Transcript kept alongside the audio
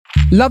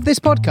Love this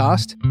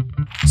podcast?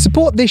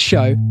 Support this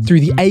show through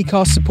the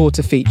Acast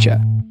supporter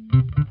feature.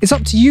 It's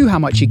up to you how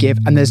much you give,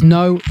 and there's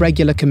no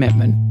regular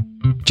commitment.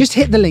 Just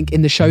hit the link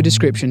in the show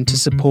description to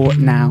support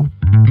now.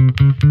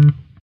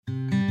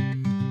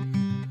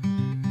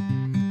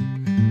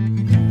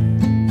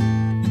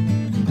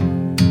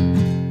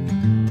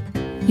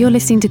 You're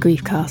listening to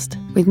Griefcast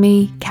with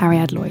me,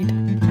 Cariad Lloyd.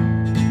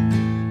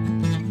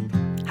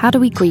 How do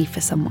we grieve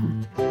for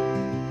someone?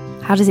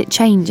 How does it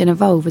change and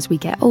evolve as we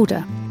get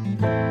older?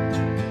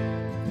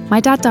 My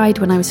dad died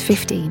when I was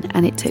 15,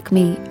 and it took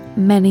me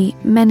many,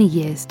 many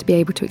years to be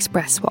able to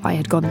express what I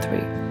had gone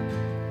through.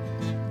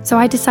 So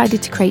I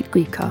decided to create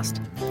Griefcast,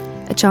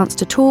 a chance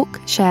to talk,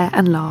 share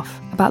and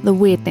laugh about the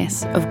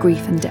weirdness of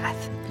grief and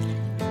death.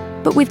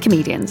 But with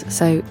comedians,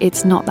 so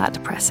it's not that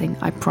depressing,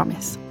 I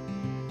promise.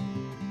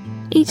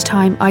 Each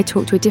time I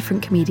talk to a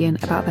different comedian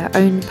about their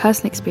own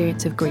personal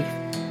experience of grief,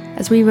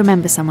 as we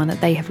remember someone that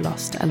they have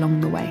lost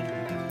along the way.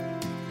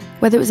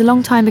 Whether it was a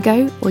long time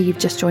ago or you've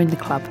just joined the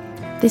club,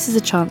 this is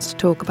a chance to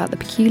talk about the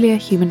peculiar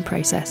human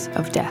process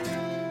of death.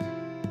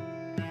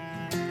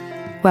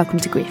 Welcome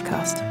to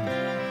Griefcast.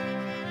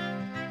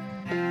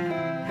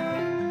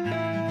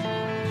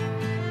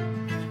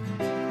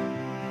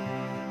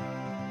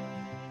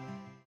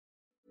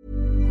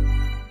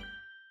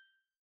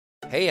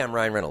 Hey, I'm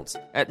Ryan Reynolds.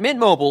 At Mint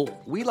Mobile,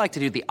 we like to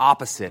do the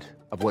opposite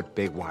of what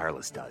Big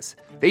Wireless does.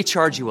 They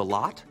charge you a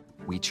lot,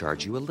 we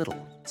charge you a little.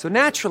 So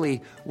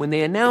naturally, when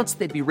they announced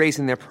they'd be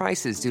raising their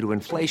prices due to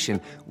inflation,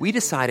 we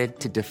decided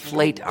to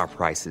deflate our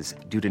prices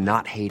due to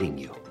not hating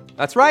you.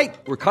 That's right.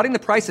 We're cutting the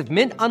price of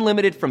Mint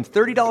Unlimited from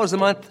 $30 a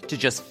month to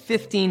just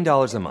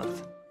 $15 a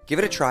month. Give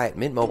it a try at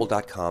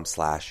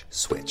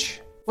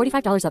mintmobile.com/switch.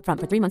 $45 up front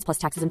for 3 months plus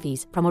taxes and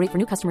fees. Promo rate for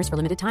new customers for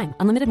limited time.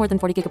 Unlimited more than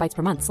 40 gigabytes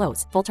per month.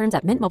 Slows full terms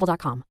at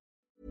mintmobile.com.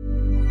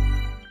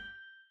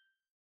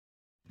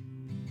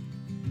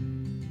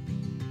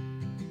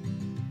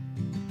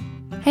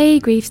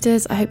 Hey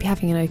Griefsters, I hope you're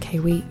having an okay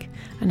week.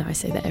 I know I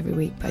say that every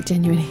week, but I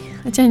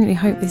genuinely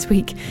hope this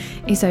week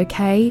is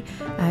okay,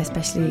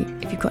 especially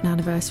if you've got an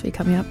anniversary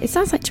coming up. It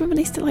sounds like, do you remember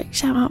they used to like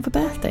shout out for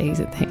birthdays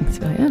and things?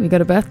 We're like, oh, we've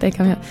got a birthday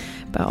coming up.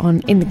 But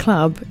in the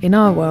club, in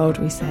our world,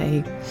 we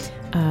say,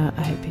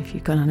 I hope if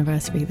you've got an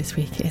anniversary this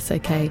week, it's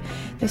okay.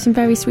 There's some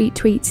very sweet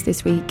tweets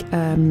this week.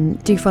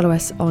 Do follow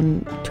us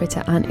on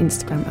Twitter and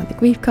Instagram at The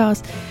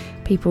Griefcast.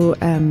 People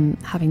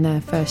having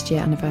their first year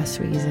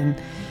anniversaries and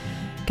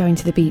going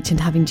to the beach and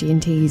having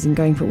G&Ts and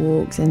going for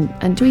walks and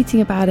tweeting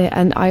about it.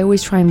 And I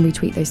always try and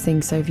retweet those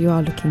things. So if you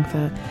are looking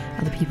for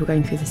other people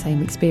going through the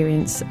same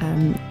experience,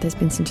 there's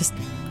been some just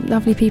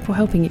lovely people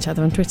helping each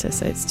other on Twitter.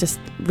 So it's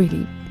just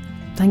really,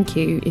 thank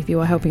you if you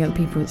are helping other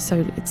people. It's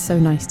so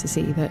nice to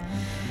see that.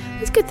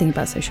 It's a good thing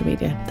about social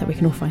media that we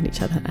can all find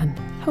each other and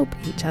help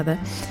each other.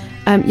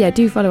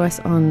 Do follow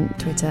us on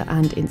Twitter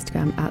and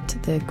Instagram at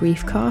The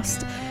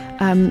Griefcast.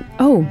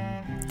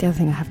 The other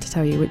thing I have to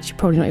tell you, which you're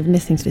probably not even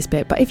listening to this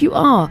bit, but if you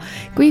are,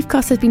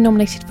 Griefcast has been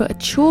nominated for a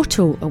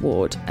Chortle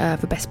Award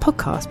for Best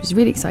Podcast, which is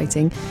really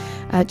exciting.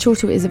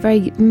 Chortle is a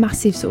very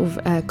massive sort of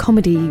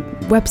comedy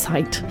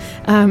website,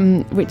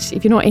 which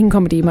if you're not in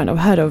comedy you might not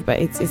have heard of,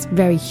 but it's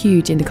very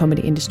huge in the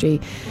comedy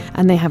industry,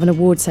 and they have an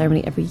award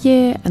ceremony every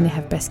year, and they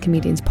have Best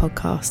Comedians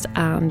Podcast,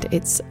 and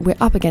we're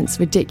up against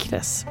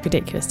ridiculous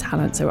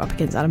talent. So we're up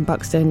against Adam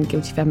Buxton,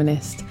 Guilty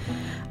Feminist,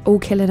 All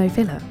Killer No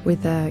Filler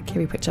with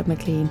Kiri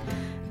Pritchard-McLean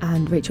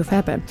and Rachel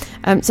Fairburn.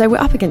 So we're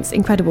up against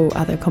incredible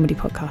other comedy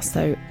podcasts,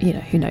 so,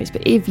 who knows.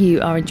 But if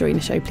you are enjoying the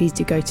show, please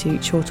do go to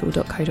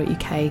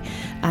chortle.co.uk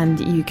and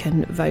you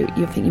can vote.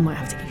 You think you might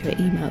have to give your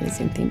email or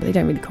something, but they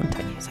don't really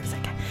contact you, so it's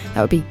okay.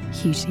 That would be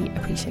hugely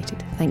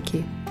appreciated. Thank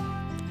you.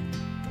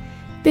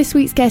 This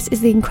week's guest is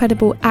the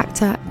incredible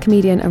actor,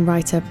 comedian and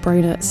writer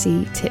Brona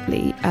C.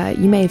 Titley.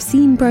 You may have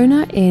seen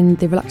Brona in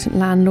The Reluctant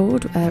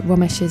Landlord,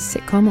 Romesh's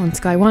sitcom on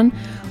Sky One,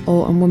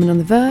 or on Woman on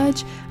the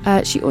Verge.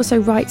 She also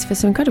writes for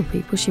some incredible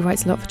people. She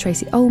writes a lot for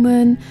Tracy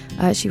Ullman.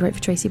 She wrote for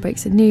Tracy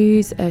Breaks the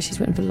News. She's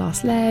written for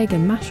Last Leg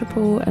and MASH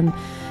Report. And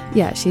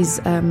yeah, she's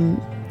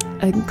an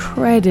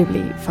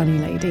incredibly funny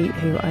lady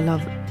who I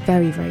love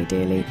very, very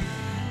dearly.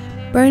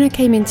 Brona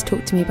came in to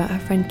talk to me about her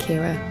friend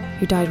Kira,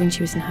 who died when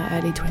she was in her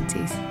early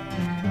 20s.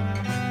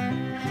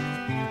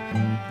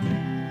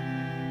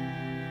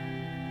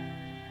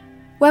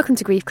 Welcome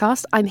to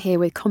Griefcast. I'm here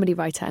with comedy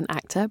writer and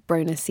actor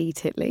Brona C.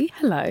 Titley.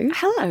 Hello.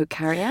 Hello,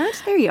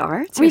 Cariad. There you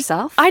are. It's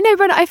yourself. I know,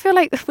 Brona. I feel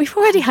like we've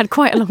already had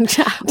quite a long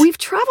chat. We've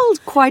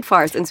travelled quite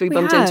far since we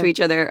bumped into each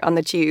other on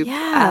the tube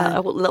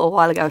a little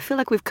while ago. I feel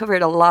like we've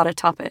covered a lot of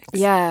topics.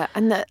 Yeah,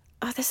 and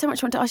there's so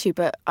much I want to ask you,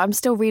 but I'm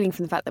still reeling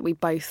from the fact that we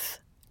both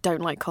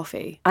don't like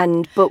coffee.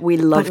 But we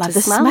love to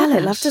smell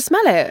it. Love to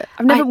smell it.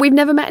 We've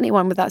never met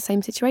anyone with that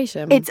same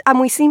situation. And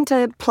we seem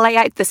to play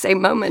out the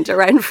same moment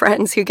around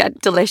friends who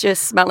get delicious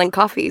smelling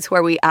coffees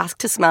where we ask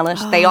to smell it.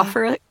 They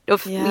offer it,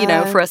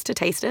 for us to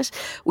taste it.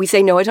 We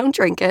say, no, I don't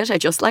drink it. I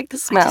just like the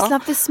smell. I just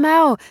love the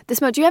smell.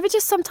 Do you ever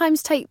just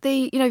sometimes take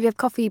if you have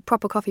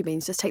proper coffee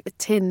beans, just take the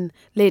tin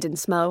lid and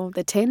smell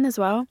the tin as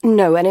well?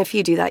 No, and if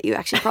you do that, you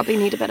actually probably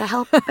need a bit of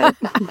help.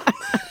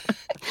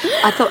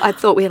 I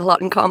thought we had a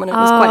lot in common. It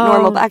was quite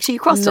normal, but actually you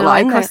crossed the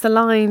line. I crossed the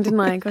line, didn't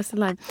I? I crossed the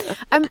line.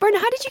 Brenna,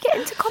 how did you get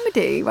into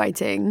comedy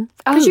writing?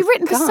 Because you've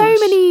written for so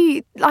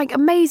many like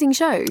amazing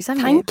shows,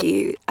 haven't you? Thank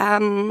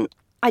you.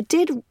 I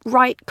did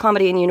write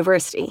comedy in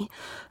university.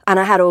 And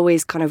I had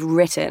always kind of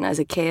written as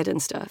a kid and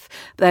stuff.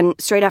 Then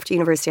straight after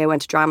university, I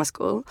went to drama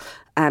school,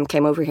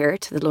 came over here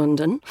to the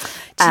London.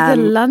 To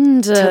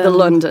the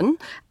London.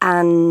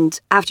 And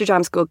after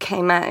drama school,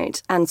 came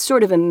out and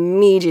sort of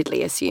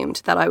immediately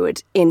assumed that I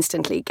would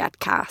instantly get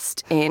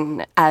cast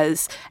in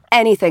as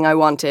anything I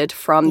wanted,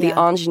 from the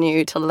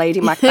ingenue to Lady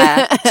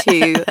Macbeth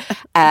to,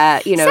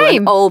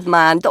 an old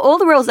man. All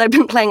the roles I'd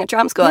been playing at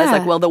drama school, I was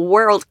like, well, the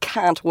world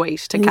can't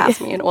wait to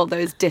cast me in all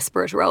those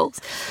disparate roles.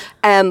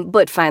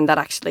 But found that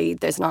actually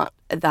there's not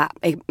that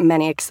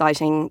many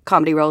exciting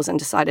comedy roles, and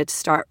decided to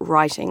start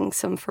writing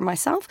some for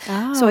myself.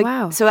 So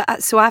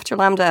after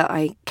LAMDA,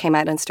 I came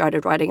out and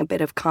started writing a bit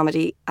of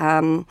comedy,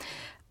 and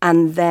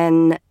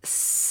then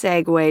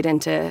segued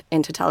into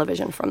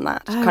television from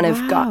that.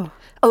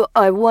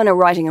 I won a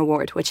writing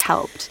award, which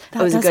helped.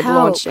 That was a good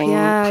launching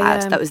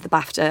pad. That was the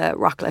BAFTA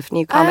Rockcliffe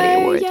New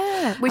Comedy Award.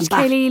 Yeah, which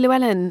Kaylee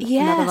Llewellyn,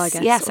 I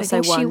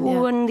think she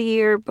won the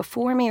year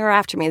before me or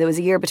after me. There was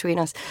a year between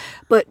us.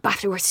 But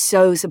BAFTA were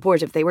so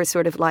supportive. They were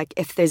sort of like,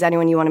 if there's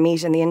anyone you want to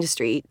meet in the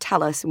industry,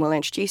 tell us and we'll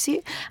introduce you.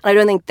 And I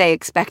don't think they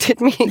expected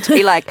me to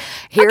be like,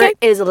 here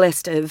is a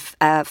list of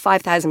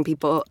 5,000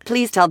 people.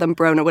 Please tell them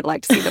Brona would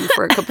like to see them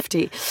for a cup of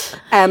tea.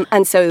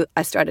 And so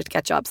I started to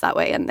get jobs that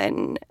way, and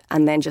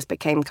then just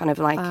became kind of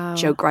like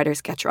joke writer,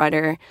 sketch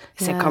writer,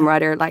 sitcom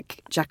writer,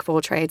 like jack of all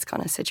trades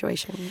kind of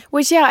situation.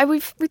 Which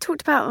we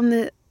talked about on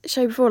the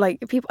show before,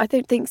 like people, I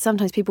don't think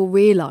sometimes people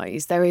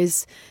realise there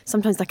is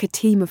sometimes like a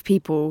team of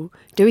people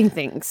doing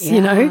things, you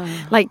know,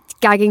 like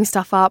gagging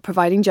stuff up,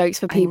 providing jokes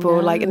for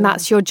people, like, and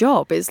that's your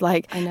job, is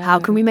like, how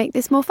can we make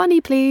this more funny,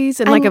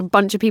 please? And like a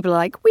bunch of people are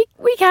like, we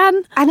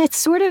can. And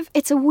it's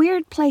a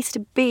weird place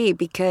to be,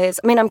 because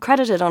I mean, I'm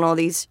credited on all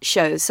these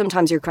shows.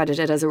 Sometimes you're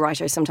credited as a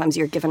writer, sometimes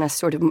you're given a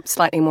sort of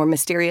slightly more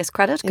mysterious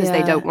credit, because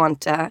they don't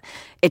want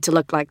it to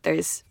look like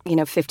there's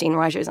 15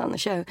 writers on the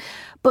show.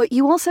 But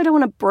you also don't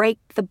want to break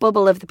the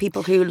bubble of the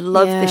people who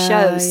love the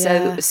show.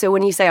 So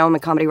when you say, oh, I'm a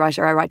comedy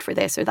writer, I write for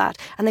this or that,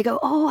 and they go,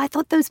 oh, I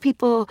thought those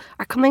people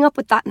are coming up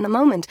with that in the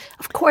moment.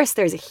 Of course,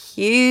 there's a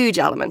huge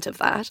element of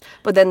that,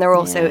 but then there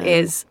also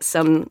is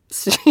some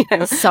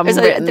written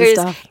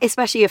stuff.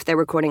 Especially if they're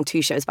recording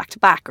 2 shows back to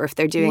back, or if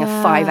they're doing a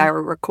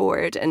 5-hour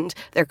record and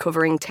they're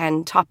covering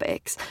 10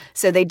 topics.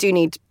 So they do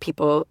need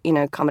people,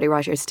 comedy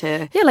writers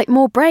to... Yeah, like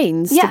more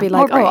brains to be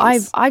like,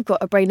 oh, I've got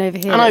a brain over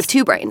here. And I have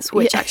 2 brains,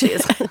 which actually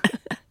is...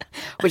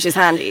 which is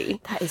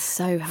handy. That is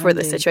so handy. For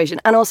the situation.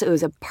 And also it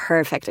was a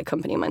perfect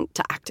accompaniment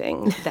to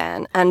acting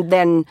then. And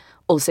then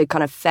also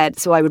kind of fed,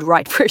 so I would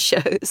write for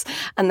shows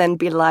and then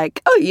be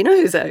like, oh,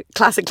 who's a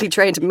classically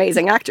trained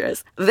amazing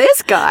actress?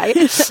 This guy.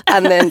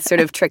 And then sort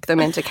of trick them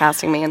into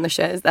casting me in the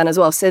shows then as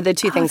well. So the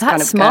two things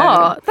kind of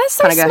smart. That's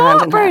so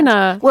smart,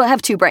 Brona. Well, I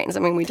have 2 brains.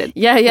 I mean, we did.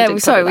 Yeah.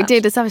 We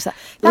did establish that.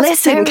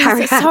 Listen,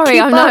 Carrie. Sorry,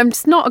 I'm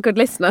just not a good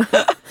listener.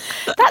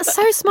 That's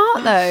so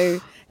smart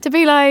though, to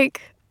be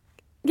like,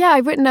 yeah,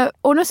 I've written or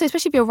also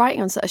especially if you're writing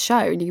on a show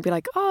and you could be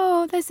like,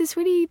 oh, there's this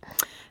really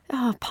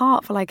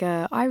part for like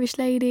a Irish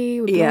lady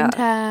with blonde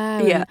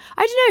hair. Yeah.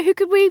 I don't know, who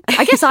could we?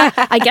 I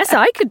guess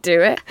I could do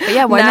it. But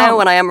yeah, why now, not?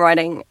 When I am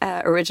writing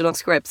original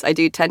scripts, I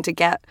do tend to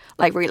get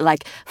like really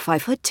like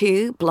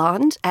 5'2",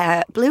 blonde,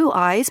 blue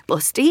eyes,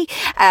 busty.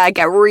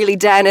 Get really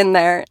down in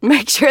there.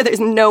 Make sure there's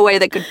no way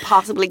they could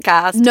possibly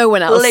cast no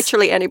one else,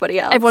 literally anybody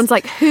else. Everyone's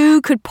like,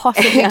 who could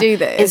possibly do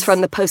this? Is from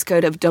the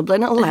postcode of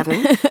Dublin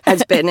 11.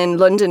 Has been in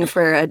London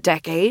for a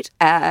decade.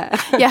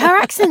 Yeah, her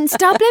accent's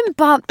Dublin,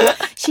 but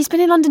she's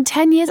been in London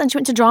 10 years. And she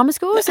went to drama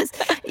school, so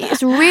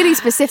it's really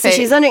specific.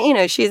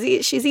 So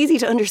she's easy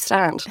to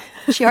understand.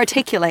 She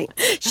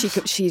articulates.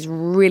 She's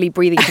really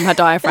breathing from her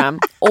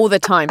diaphragm all the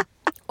time.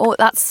 Oh,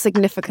 that's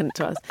significant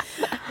to us.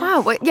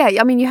 Wow. Well,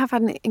 yeah, I mean, you have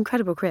had an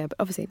incredible career, but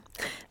obviously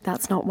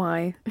that's not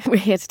why we're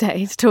here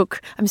today to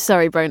talk. I'm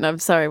sorry, Brona. I'm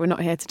sorry. We're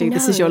not here to do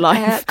This Is Your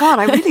Life. God,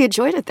 I really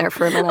enjoyed it there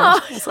for a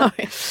minute.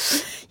 Sorry.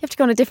 You have to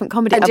go on a different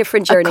comedy,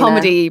 different journey, a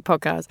comedy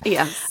podcast.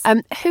 Yes.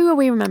 Who are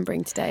we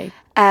remembering today?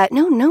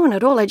 No one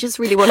at all. I just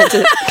really wanted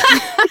to...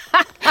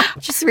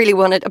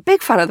 a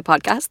big fan of the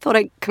podcast. Thought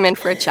I'd come in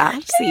for a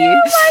chat, see you.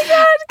 Oh my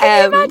God,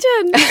 can you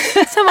imagine?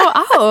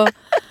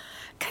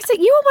 Because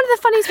you are one of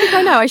the funniest people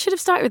I know. I should have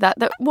started with that.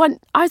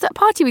 I was at a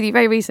party with you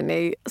very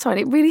recently.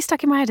 Sorry, it really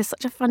stuck in my head as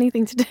such a funny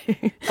thing to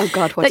do. Oh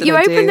God, what did I do? That you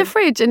opened the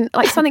fridge and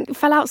like something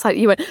fell outside.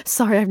 You went,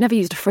 sorry, I've never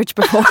used a fridge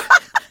before.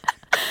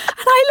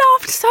 And I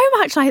laughed so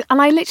much.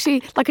 And I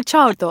literally, like a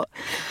child, thought,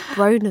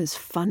 Brona's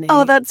funny.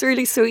 Oh, that's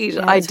really sweet.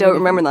 Yeah, I don't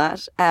remember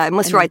that. I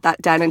must write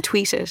that down and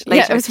tweet it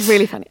later. Yeah, it was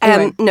really funny.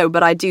 Anyway. No,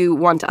 but I do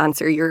want to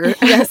answer your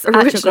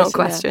original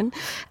question.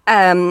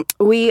 Yeah.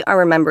 We are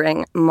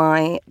remembering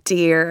my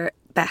dear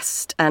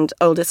best and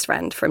oldest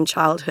friend from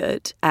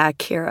childhood,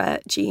 Ciara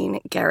Jean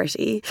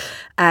Geraghty,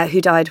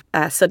 who died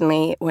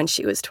suddenly when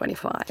she was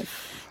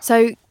 25.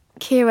 So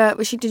Kira,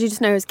 did you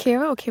just know her as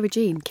Kira or Kira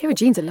Jean? Kira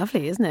Jean's are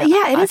lovely, isn't it?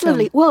 Yeah, it is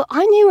lovely. Well,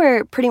 I knew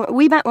her pretty much.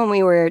 We met when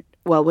we were,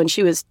 when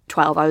she was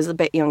 12. I was a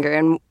bit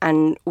younger,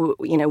 and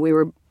we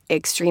were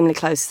extremely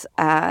close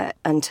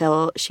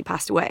until she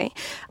passed away.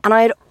 And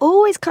I had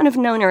always kind of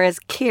known her as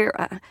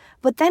Kira.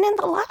 But then in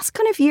the last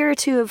kind of year or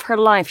two of her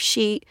life,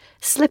 she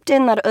slipped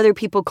in that other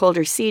people called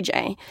her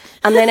CJ.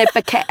 And then it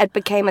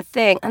became a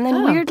thing. And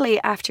then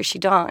weirdly, after she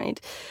died,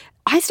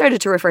 I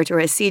started to refer to her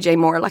as CJ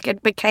more. Like,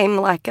 it became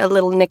like a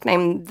little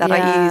nickname that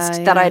I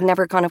used that I'd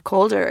never kind of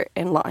called her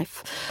in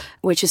life,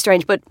 which is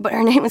strange. But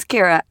her name was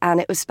Kira, and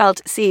it was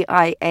spelled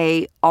Ciarra.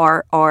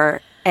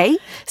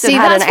 So See, it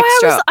had that's an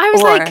extra why I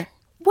was or. like,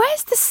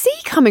 where's the C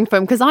coming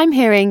from? Because I'm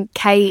hearing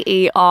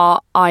Keria.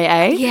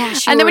 Yeah,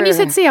 sure. And then when you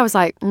said C, I was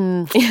like,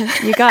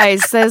 you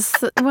guys,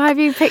 why have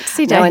you picked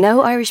CJ? No, I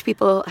know Irish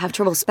people have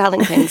trouble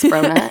spelling things,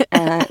 Brona,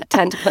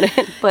 tend to put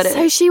it. But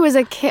so she was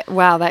a kid.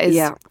 Wow, that is.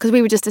 Yeah. Because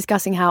we were just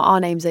discussing how our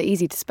names are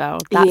easy to spell.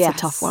 That's a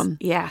tough one.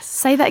 Yes.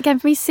 Say that again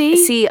for me,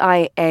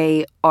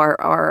 Ciarra.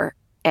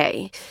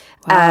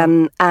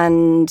 Wow.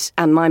 And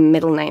my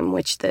middle name,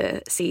 which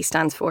the C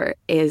stands for,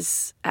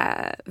 is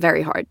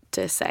very hard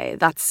to say.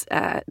 That's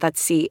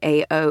Caoimhe.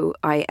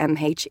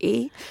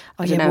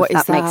 I don't know if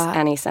that makes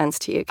any sense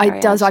to you.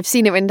 It does. I've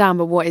seen it written down,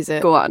 but what is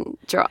it? Go on,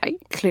 try. Yeah,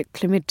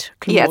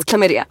 it's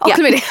chlamydia. Oh, yeah.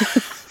 Chlamydia.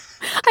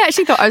 I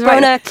actually thought I was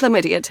right. Brona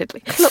chlamydia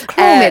tiddly.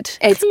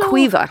 It's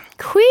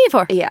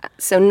Quiva. Yeah,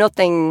 so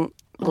nothing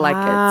like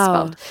it's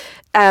spelled.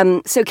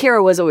 So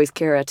Kira was always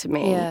Kira to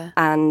me,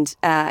 and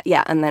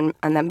and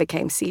then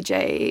became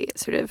CJ.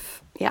 Sort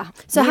of, yeah.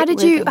 So how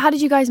did you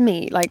guys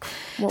meet? Like,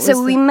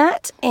 we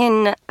met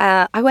in.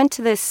 I went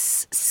to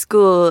this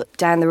school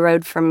down the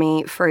road from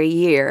me for a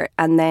year,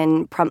 and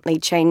then promptly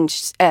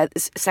changed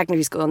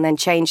secondary school, and then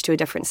changed to a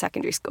different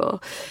secondary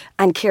school.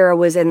 And Kira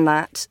was in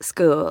that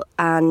school,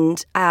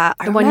 and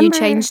the one you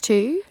changed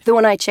to? The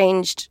one I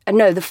changed.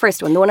 No, the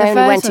first one. The one I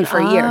only went to for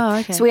a year.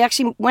 Okay. So we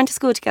actually went to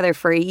school together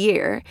for a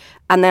year.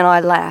 And then I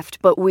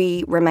left, but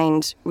we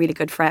remained really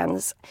good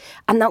friends.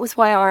 And that was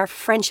why our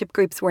friendship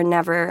groups were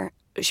never...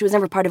 She was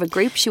never part of a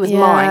group. She was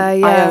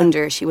mine. I owned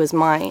her. She was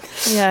my...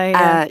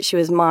 she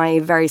was my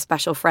very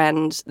special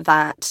friend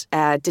that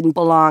didn't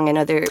belong in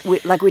other... We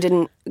weren't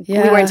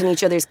in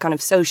each other's kind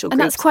of social groups.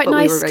 And that's quite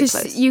nice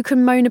because you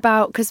can moan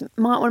about... Because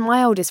one of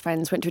my oldest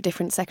friends went to a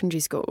different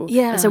secondary school.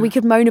 Yeah. And so we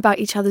could moan about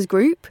each other's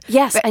group.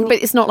 Yes. But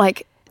it's not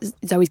like...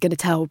 Zoe's going to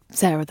tell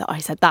Sarah that I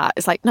said that.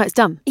 It's like, no, it's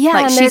done. Yeah,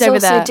 like, and she's there's over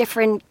also there.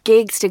 different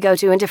gigs to go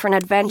to and different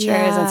adventures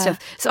and stuff.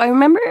 So I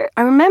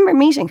remember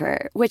meeting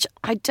her, which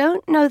I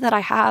don't know that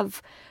I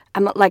have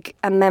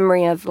a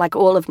memory of like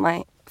all of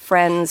my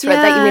friends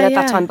that you meet at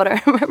that time, but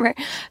I remember.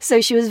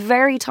 So she was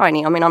very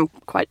tiny. I mean, I'm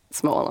quite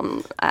small.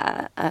 I'm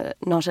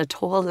not a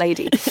tall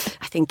lady.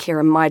 I think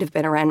Kira might have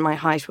been around my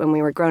height when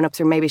we were grown-ups,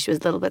 or maybe she was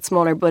a little bit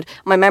smaller. But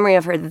my memory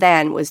of her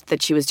then was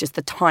that she was just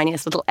the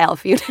tiniest little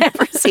elf you'd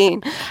ever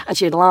seen. And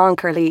she had long,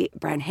 curly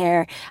brown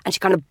hair, and she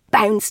kind of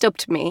bounced up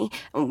to me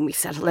and when we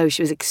said hello.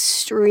 She was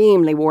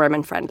extremely warm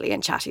and friendly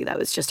and chatty. That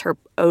was just her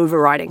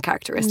overriding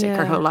characteristic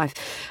her whole life.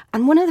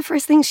 And one of the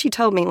first things she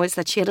told me was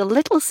that she had a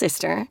little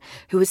sister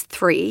who was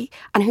 3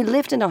 and who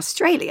lived in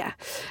Australia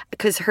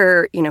because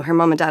her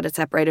mum and dad had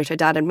separated. Her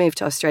dad had moved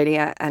to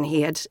Australia and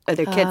he had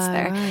other kids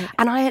there. Right.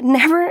 And I had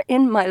never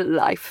in my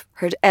life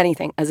heard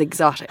anything as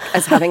exotic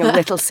as having a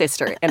little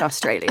sister in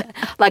Australia.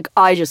 Like,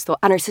 I just thought,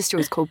 and her sister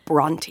was called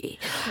Bronte.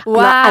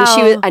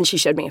 Wow. And she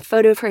showed me a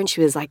photo of her and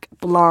she was like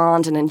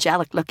blonde and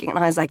angelic looking. And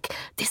I was like,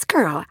 this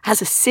girl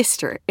has a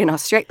sister in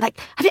Australia. Like,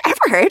 have you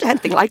ever heard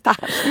anything like that?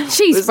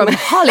 She's from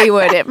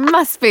Hollywood. It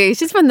must be.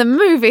 She's from the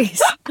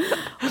movies.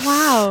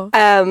 Wow.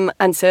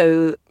 And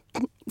so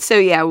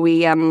yeah,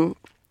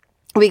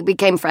 we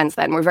became friends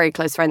then. We're very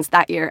close friends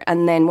that year.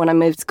 And then when I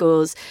moved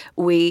schools,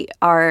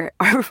 our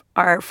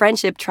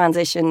friendship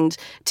transitioned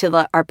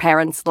to our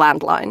parents'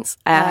 landlines.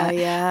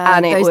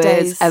 And it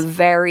was a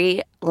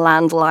very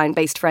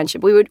landline-based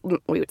friendship. We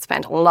would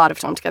spend a lot of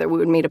time together. We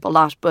would meet up a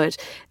lot. But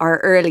our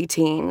early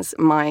teens,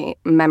 my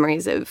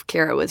memories of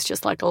Kira was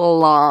just like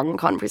long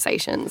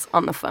conversations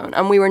on the phone.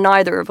 And we were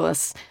neither of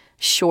us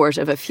short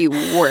of a few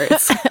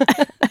words.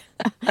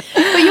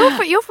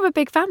 But you're from a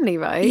big family,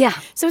 right? Yeah.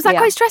 So was that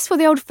quite stressful,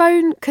 the old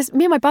phone? Because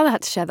me and my brother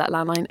had to share that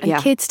landline,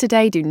 and kids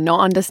today do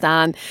not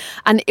understand.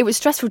 And it was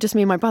stressful, just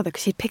me and my brother,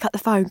 because he'd pick up the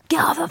phone,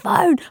 get off the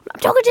phone, I'm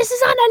talking to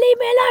Susanna, leave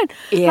me alone.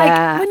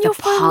 Yeah, like, when you're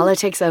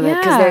politics of it,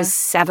 because there's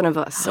 7 of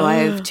us. So I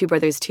have 2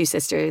 brothers, 2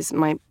 sisters.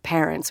 My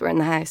parents were in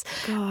the house.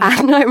 God.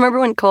 And I remember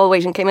when call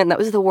waiting came in, that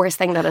was the worst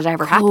thing that had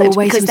ever happened,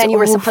 because then you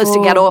were supposed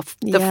to get off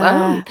the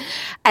phone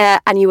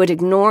and you would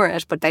ignore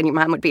it, but then your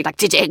mum would be like,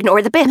 did you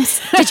ignore the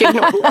bips? Did you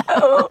ignore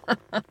No,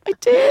 I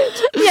did.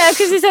 Yeah,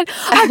 because he said,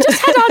 I've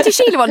just had Auntie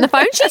Sheila on the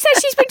phone. She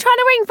says she's been trying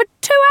to ring for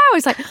 2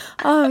 hours. Like,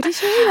 oh, did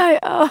she? Like,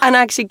 oh. And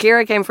actually,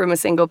 Kira came from a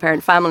single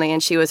parent family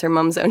and she was her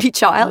mum's only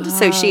child.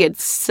 So she had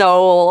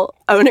sole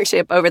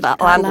ownership over that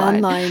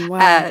landline.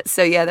 Wow.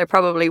 So yeah, there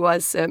probably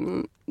was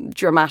some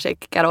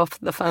dramatic get off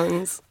the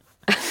phones.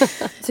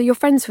 So you're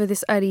friends for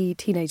this early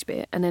teenage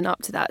bit and then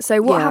up to that.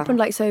 So what happened,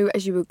 like, so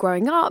as you were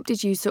growing up,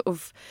 did you sort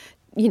of,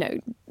 you know,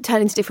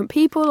 turn into different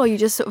people, or you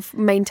just sort of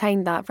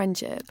maintained that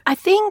friendship? I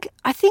think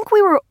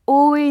we were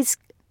always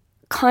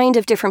kind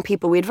of different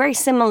people. We had very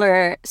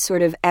similar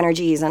sort of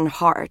energies and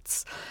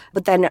hearts,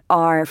 but then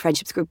our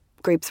friendships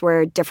groups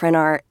were different.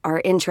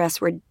 Our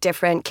interests were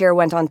different. Kira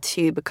went on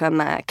to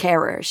become a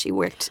carer. She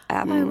worked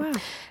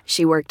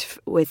she worked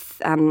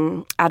with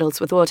adults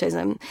with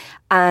autism,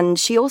 and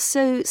she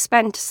also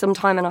spent some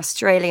time in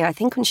Australia. I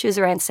think when she was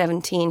around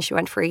 17, she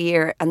went for a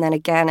year, and then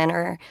again in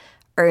her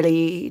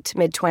early to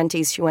mid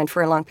 20s, she went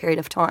for a long period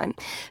of time.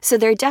 So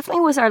there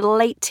definitely was our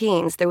late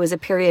teens. There was a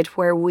period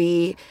where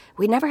we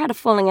never had a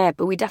falling out,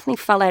 but we definitely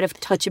fell out of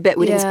touch a bit.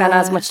 We didn't spend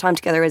as much time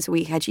together as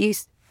we had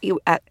used.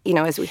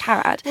 As we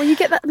had. Well, you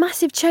get that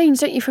massive change,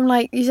 don't you, from,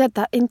 like you said,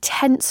 that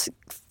intense,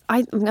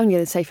 I'm only going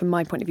to say from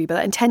my point of view, but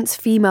that intense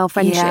female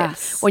friendship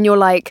when you're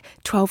like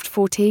 12 to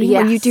 14,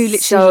 when you do literally...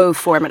 so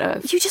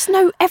formative. You just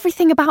know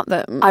everything about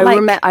them.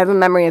 I have a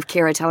memory of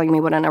Kira telling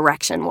me what an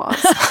erection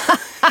was.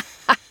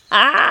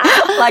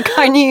 Like,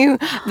 I knew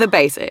the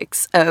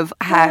basics of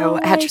how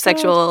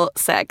heterosexual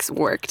sex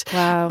worked.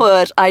 Wow.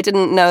 But I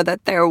didn't know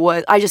that there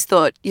was... I just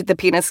thought the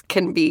penis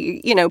can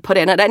be, put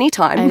in at any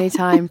time.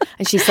 Anytime.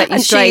 And she set you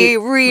straight.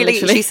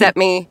 She set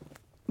me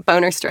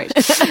boner straight.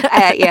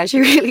 She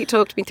really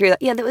talked me through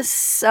that. Yeah, there was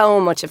so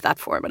much of that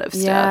formative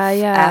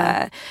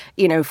stuff.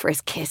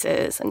 First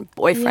kisses and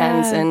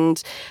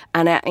boyfriends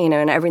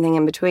and everything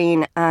in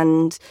between.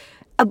 And...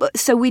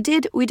 so we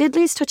did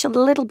lose touch a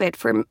little bit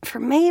for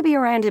maybe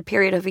around a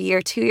period of a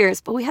year, 2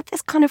 years, but we had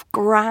this kind of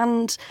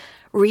grand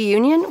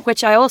reunion,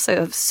 which I also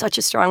have such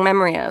a strong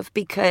memory of,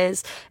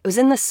 because it was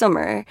in the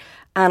summer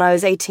and I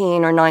was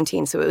 18 or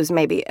 19, so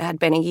it had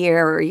been a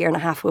year or a year and a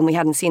half when we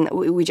hadn't seen that.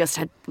 We just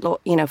had,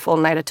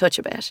 fallen out of touch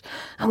a bit,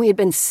 and we had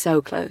been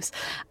so close.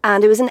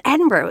 And it was in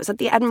Edinburgh. It was at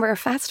the Edinburgh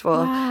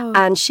Festival,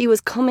 and she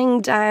was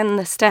coming down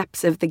the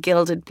steps of the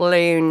Gilded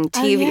Balloon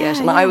Teviot,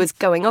 and I was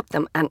going up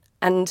them,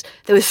 and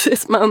there was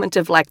this moment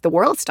of, like, the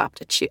world stopped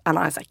at you, and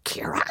I was like,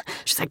 Kira.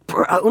 She's like,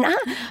 Brona.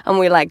 And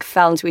we, like,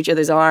 fell into each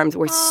other's arms.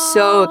 We're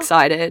so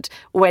excited.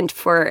 Went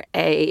for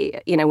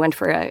a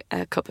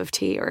cup of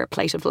tea or a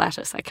plate of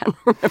lettuce. I can't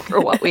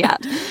remember what we had.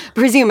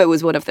 Presume it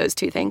was one of those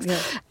two things. Yeah.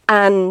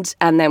 And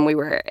then we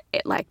were,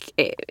 like,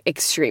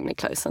 extremely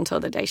close until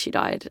the day she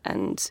died.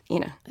 And,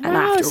 and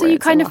afterwards. So you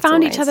kind of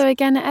found each other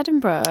again at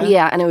Edinburgh.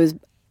 Yeah, and it was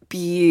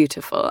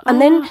beautiful.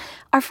 And then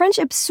our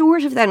friendship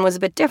sort of then was a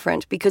bit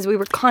different, because we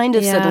were kind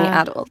of suddenly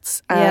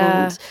adults.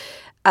 And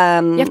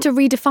you have to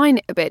redefine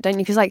it a bit, don't you?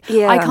 Because, like,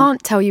 I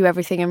can't tell you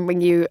everything and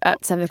ring you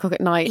at 7 o'clock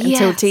at night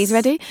until tea's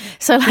ready.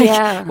 So,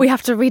 like, we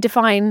have to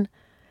redefine.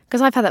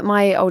 Because I've had that.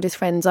 My oldest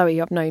friend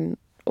Zoe, I've known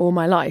all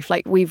my life.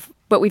 Like, we've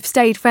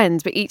stayed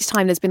friends, but each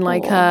time there's been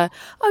like,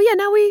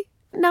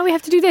 now we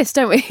have to do this,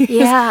 don't we?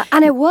 Yeah,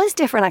 and it was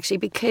different actually,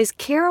 because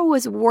Kira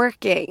was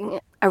working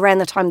around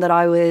the time that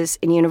I was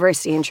in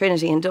university in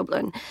Trinity in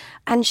Dublin,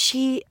 and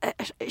she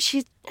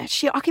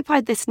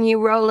occupied this new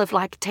role of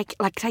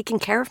taking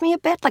care of me a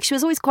bit. Like, she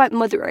was always quite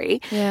mothery,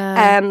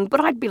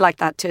 but I'd be like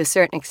that to a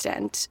certain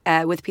extent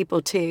with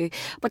people too.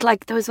 But,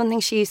 like, there was one thing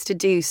she used to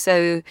do.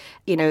 So,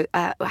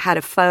 had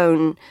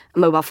a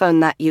mobile phone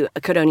that you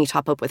could only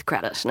top up with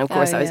credit, and of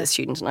course I was a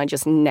student and I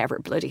just never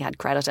bloody had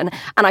credit. And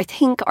I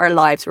think our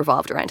lives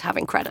revolved around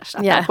having credit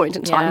at that point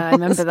in time. Yeah, I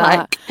remember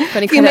that.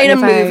 Like, if you made a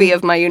movie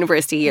of my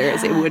university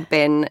years, it would have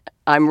been,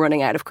 I'm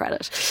running out of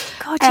credit.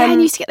 God, and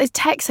you used to get those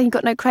texts saying you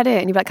got no credit,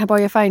 and you'd be like, can I borrow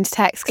your phone to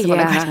text?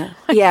 And,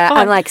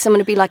 like, someone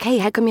would be like, hey,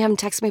 how come you haven't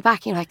texted me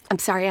back? And you're like, I'm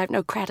sorry, I have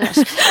no credit.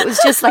 It was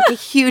just, like, a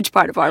huge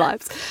part of our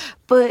lives.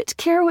 But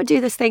Kira would do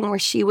this thing where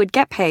she would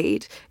get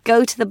paid,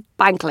 go to the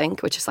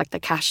Banklink, which is like the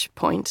cash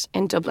point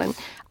in Dublin,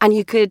 and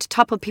you could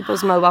top up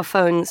people's mobile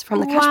phones from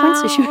the cash point.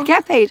 So she would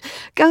get paid,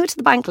 go to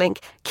the Banklink,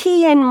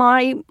 key in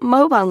my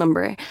mobile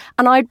number,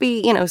 and I'd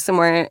be,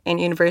 somewhere in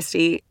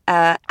university,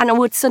 and I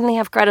would suddenly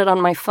have credit on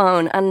my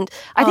phone. And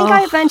I think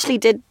I eventually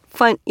did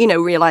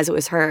realise it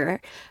was her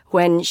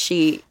when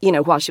she,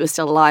 while she was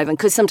still alive, and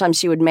because sometimes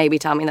she would maybe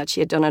tell me that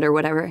she had done it or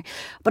whatever.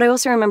 But I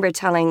also remember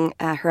telling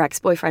her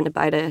ex-boyfriend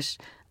about it,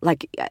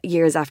 like,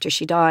 years after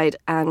she died,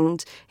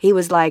 and he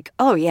was like,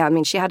 oh yeah, I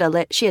mean, she had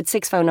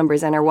 6 phone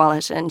numbers in her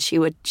wallet, and she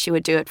would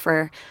do it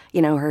for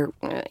her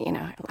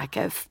like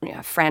a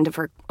friend of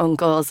her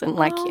uncle's, and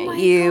like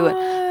you. God.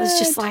 It was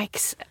just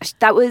like,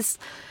 that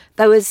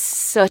was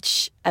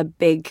such a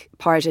big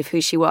part of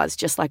who she was,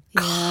 just like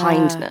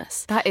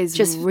kindness. That is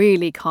just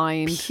really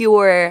kind.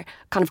 Pure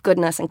kind of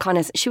goodness and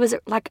kindness. She was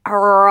like a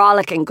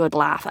rollicking good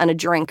laugh, and a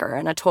drinker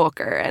and a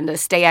talker and a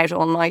stay out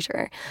all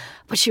nighter.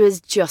 But she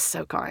was just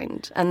so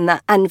kind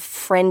and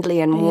friendly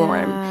and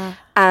warm.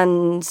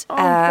 And what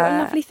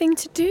a lovely thing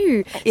to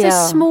do. So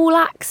small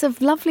acts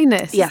of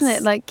loveliness, isn't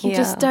it? Like, you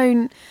just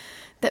don't.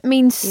 That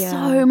means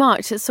so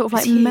much. It's sort of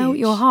like melt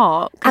your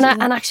heart. And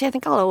actually, I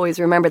think I'll always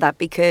remember that,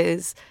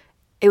 because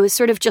it was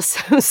sort of just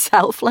so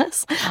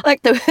selfless.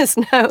 Like there was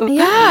no,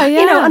 Yeah,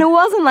 you know, yeah. and it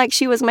wasn't like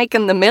she was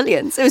making the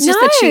millions. It was just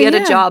that she had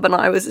a job and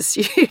I was a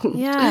student.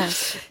 Yeah.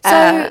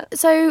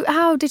 So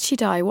how did she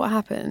die? What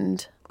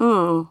happened?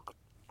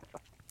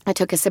 I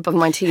took a sip of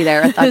my tea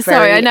there at that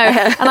Sorry, very... I know.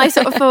 And I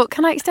sort of thought,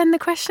 can I extend the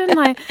question?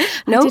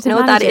 No,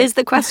 that is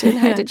the question.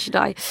 How did she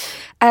die?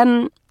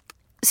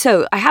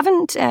 So I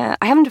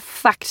haven't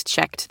fact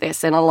checked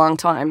this in a long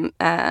time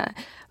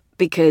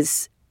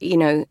because, you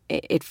know,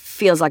 it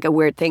feels like a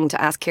weird thing to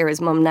ask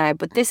Ciara's mum now.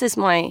 But this is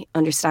my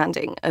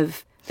understanding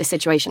of the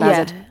situation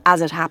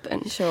as it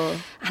happened. Sure.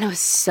 And it was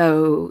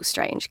so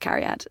strange,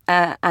 Cariad,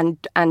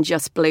 and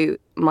just blew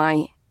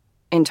my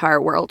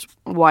entire world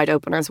wide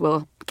open, as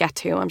we'll get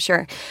to, I'm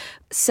sure.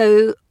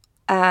 So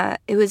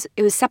it was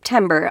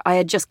September. I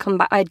had just come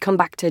back. I had come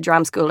back to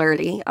drama school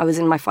early. I was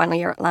in my final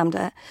year at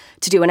Lambda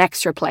to do an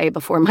extra play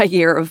before my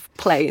year of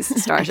plays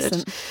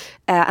started.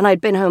 And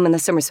I'd been home in the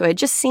summer, so I had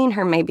just seen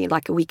her maybe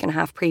like a week and a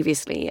half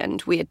previously,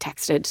 and we had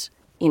texted,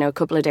 you know, a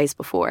couple of days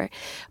before.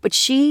 But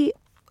she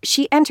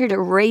entered a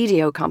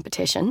radio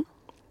competition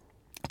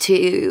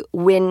to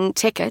win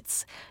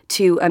tickets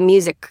to a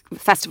music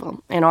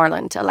festival in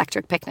Ireland,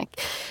 Electric Picnic,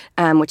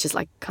 which is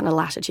like kind of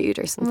Latitude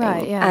or something.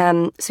 Right,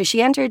 yeah. So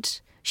she entered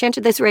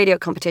this radio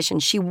competition.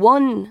 She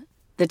won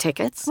the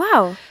tickets.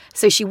 Wow.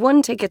 So she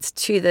won tickets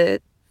to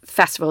the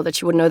festival that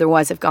she wouldn't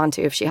otherwise have gone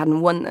to if she hadn't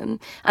won them.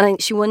 And I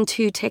think she won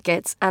 2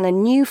 tickets, and a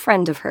new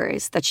friend of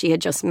hers that she had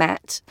just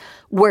met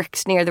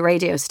worked near the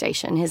radio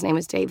station. His name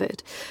was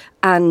David.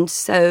 And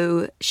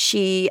so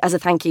she, as a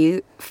thank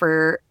you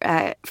for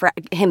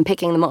him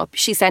picking them up,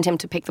 she sent him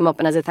to pick them up,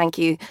 and as a thank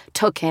you,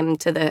 took him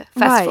to the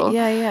festival. Right,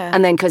 yeah.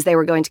 And then because they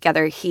were going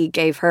together, he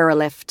gave her a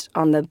lift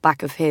on the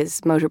back of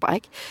his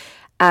motorbike.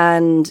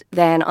 And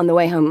then on the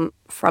way home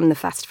from the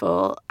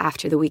festival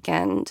after the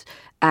weekend,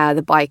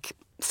 the bike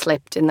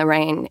slipped in the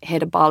rain,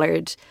 hit a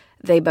bollard.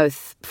 They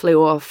both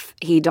flew off.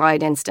 He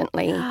died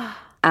instantly.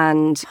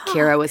 And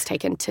Ciara was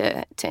taken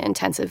to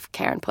intensive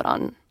care and put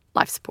on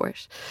life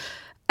support.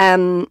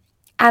 And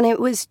it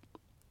was...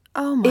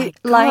 Oh my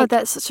God,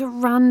 that's such a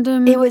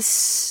random of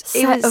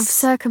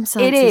circumstances,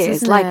 it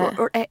is.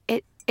 isn't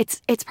it?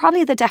 It's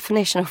probably the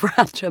definition of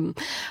random.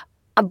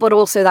 But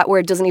also that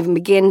word doesn't even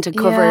begin to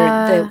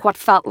cover what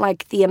felt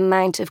like the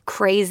amount of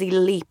crazy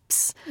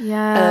leaps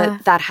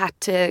that had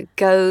to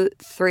go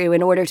through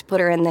in order to put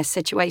her in this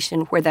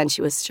situation where then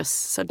she was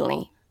just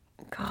suddenly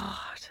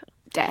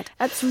dead.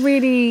 That's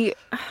really...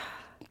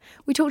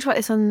 We talked about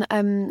this on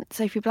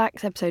Sophie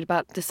Black's episode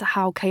about just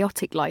how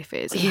chaotic life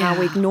is and how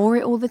we ignore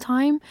it all the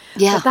time.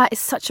 Yeah. But that is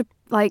such a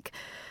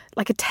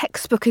like a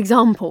textbook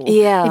example.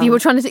 Yeah. If you were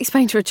trying to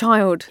explain to a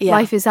child,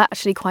 life is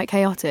actually quite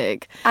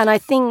chaotic. And I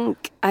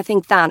think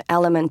that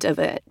element of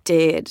it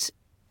did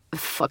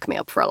fuck me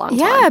up for a long time.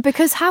 Yeah,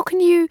 because how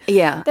can you...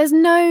 Yeah. There's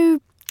no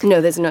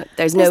nothing,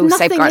 There's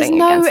safeguarding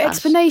no against that.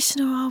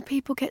 explanation of,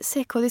 people get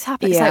sick or this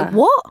happens. Yeah. It's like,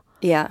 what?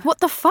 Yeah. What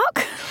the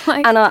fuck?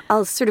 Like, and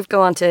I'll sort of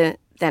go on to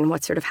then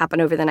what sort of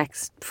happened over the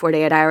next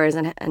 48 hours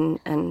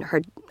and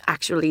her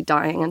actually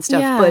dying and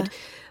stuff. Yeah.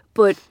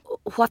 But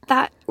what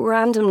that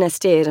randomness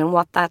did and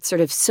what that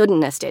sort of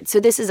suddenness did. So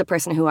this is a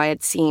person who I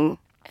had seen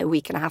a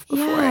week and a half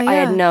before. Yeah, I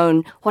had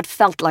known what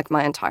felt like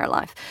my entire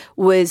life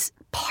was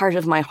part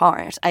of my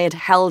heart. I had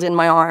held in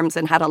my arms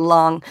and had a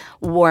long,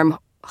 warm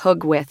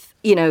hug with,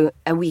 you know,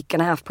 a week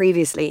and a half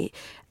previously,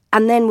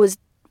 and then was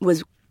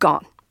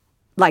gone.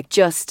 Like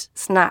just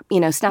snap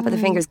of the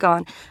fingers,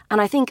 gone.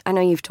 And I know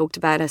you've talked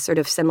about a sort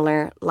of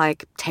similar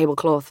like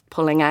tablecloth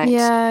pulling out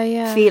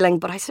feeling,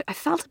 but I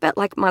felt a bit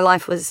like my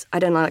life was, I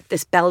don't know, like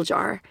this bell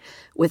jar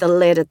with a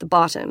lid at the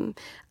bottom.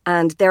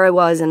 And there I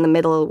was in the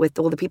middle with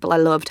all the people I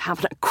loved,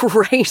 having a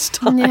great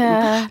time.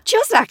 Yeah.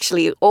 Just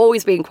actually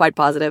always being quite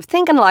positive,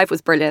 thinking life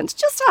was brilliant,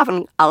 just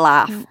having a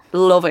laugh,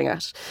 loving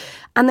it.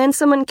 And then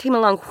someone came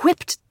along,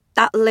 whipped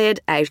that lid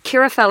out.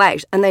 Ciara fell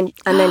out and then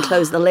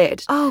closed the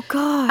lid. Oh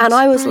God! And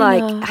I was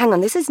Brenna. like, "Hang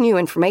on, this is new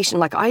information.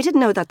 Like I didn't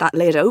know that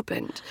lid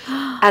opened,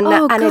 and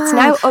God. it's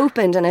now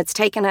opened and it's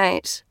taken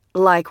out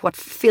like what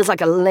feels like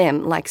a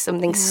limb, like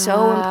something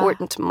so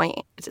important to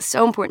me. It's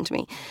so important to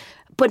me.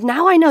 But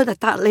now I know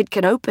that lid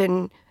can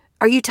open.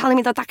 Are you telling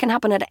me that can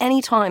happen at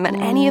any time and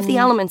any of the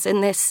elements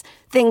in this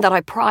thing that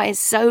I prize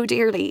so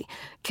dearly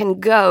can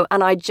go?"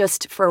 And I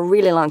just, for a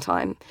really long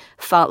time,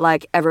 felt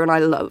like everyone I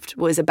loved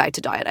was about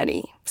to die at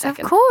any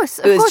second. Of course.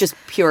 It was just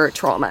pure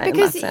trauma in that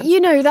Because, sense.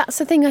 you know, that's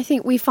the thing I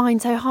think we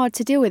find so hard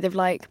to deal with, of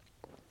like,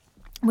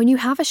 when you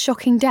have a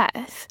shocking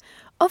death,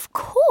 of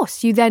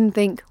course you then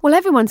think, well,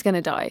 everyone's going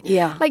to die.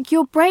 Yeah. Like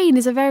your brain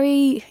is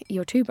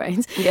your 2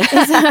 brains,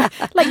 is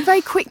like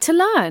very quick to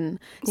learn.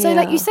 So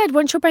like you said,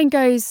 once your brain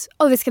goes,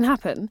 oh, this can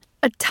happen,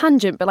 a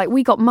tangent, but like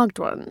we got mugged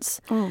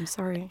once. Oh, I'm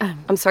sorry.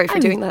 I'm sorry for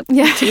doing that.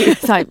 Yeah.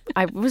 So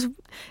I was,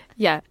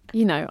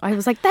 I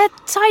was like, that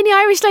tiny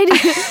Irish lady.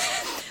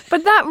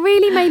 But that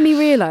really made me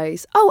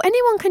realise,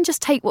 anyone can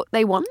just take what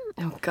they want.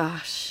 Oh,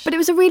 gosh. But it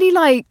was a really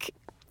like...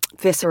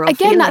 visceral again,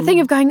 feeling. that thing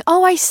of going,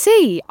 oh, I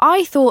see.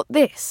 I thought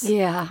this.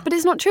 Yeah. But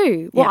it's not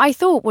true. What I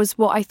thought was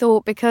what I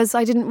thought because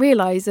I didn't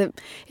realise that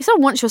if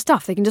someone wants your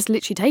stuff, they can just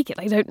literally take it.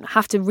 They don't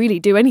have to really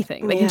do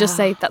anything. They can just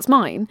say, that's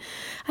mine.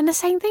 And the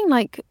same thing,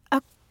 like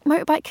a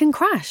motorbike can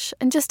crash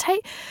and just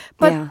take...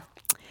 But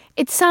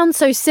it sounds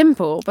so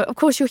simple, but of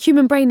course your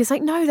human brain is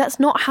like, no, that's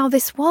not how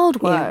this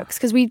world works,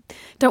 because we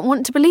don't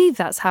want to believe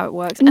that's how it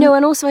works. No,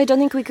 and also I don't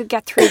think we could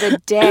get through the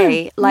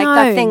day. Like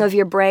that thing of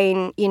your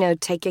brain, you know,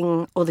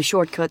 taking all the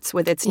shortcuts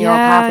with its neural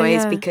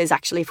pathways, because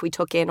actually if we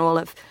took in all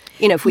of,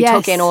 you know, if we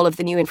took in all of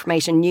the new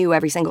information new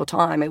every single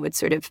time, it would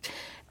sort of,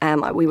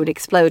 we would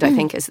explode, I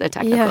think is the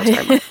technical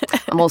term.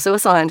 I'm also a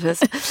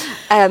scientist.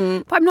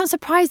 But I'm not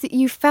surprised that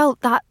you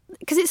felt that,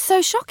 because it's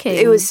so shocking.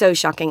 It was so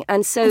shocking.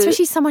 And so...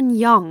 especially someone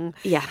young.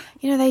 Yeah.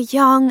 You know, they're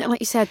young, and like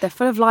you said, they're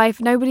full of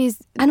life.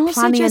 Nobody's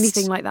planning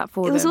anything like that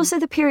for them. It was also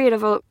the period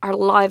of our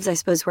lives, I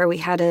suppose, where we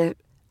had a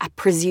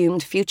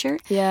presumed future.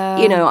 Yeah.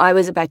 You know, I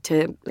was about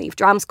to leave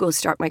drama school,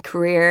 start my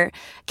career.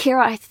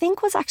 Kira, I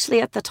think, was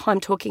actually at the time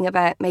talking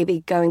about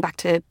maybe going back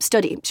to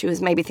study. She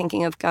was maybe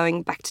thinking of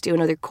going back to do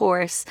another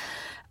course.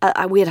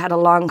 We had a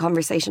long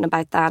conversation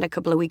about that a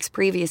couple of weeks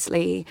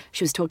previously.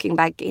 She was talking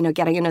about, you know,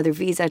 getting another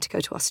visa to go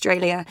to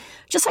Australia.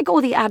 Just like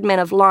all the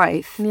admin of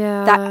life.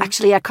 Yeah. That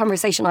actually a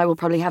conversation I will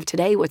probably have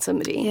today with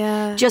somebody.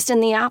 Yeah. Just in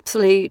the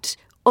absolute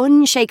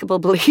unshakable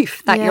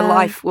belief that your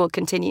life will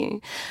continue.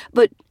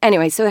 But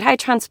anyway, so how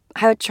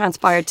it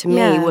transpired to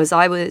me was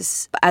I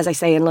was, as I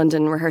say, in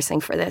London rehearsing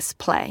for this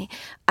play.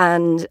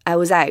 And I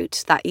was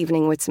out that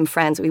evening with some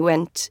friends. It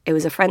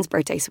was a friend's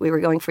birthday, so we were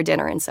going for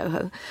dinner in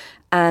Soho.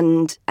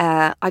 And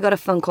I got a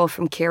phone call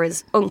from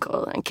Kira's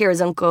uncle. And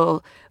Kira's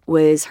uncle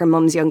was her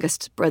mum's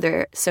youngest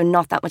brother, so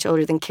not that much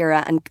older than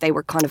Kira. And they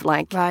were kind of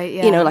like,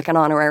 you know, like an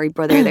honorary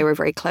brother. They were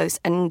very close.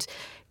 And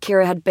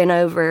Kira had been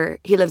over,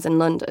 he lives in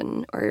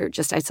London or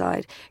just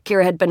outside.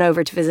 Kira had been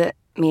over to visit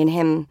me and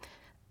him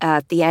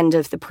at the end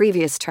of the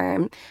previous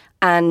term.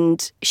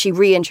 And she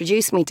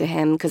reintroduced me to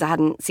him because I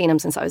hadn't seen him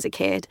since I was a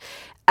kid.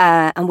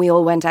 And we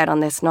all went out on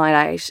this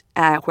night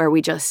out where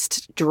we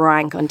just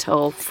drank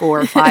until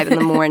 4 or 5 in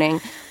the morning,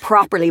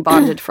 properly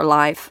bonded for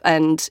life.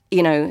 And,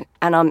 you know,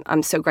 and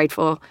I'm so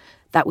grateful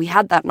that we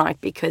had that night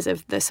because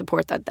of the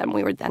support that then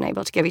we were then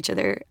able to give each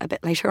other a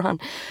bit later on.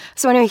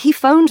 So anyway, he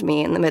phoned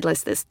me in the middle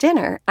of this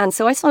dinner. And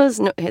so I saw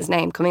his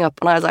name coming up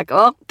and I was like,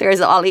 oh,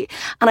 there's Ollie.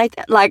 And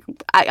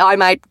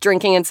I'm out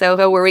drinking in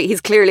Soho where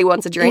he's clearly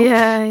wants a drink.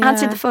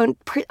 Answered the phone.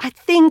 I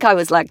think I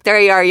was like, there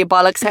you are, you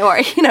bollocks, how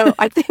are you? You know,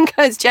 I think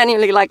I was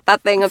genuinely like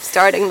that thing of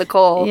starting the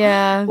call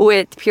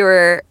with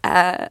pure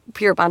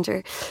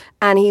banter.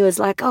 And he was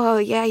like, oh,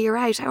 yeah, you're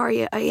right. How are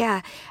you?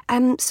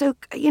 So,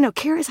 you know,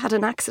 Kira's had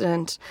an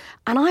accident.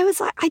 And I was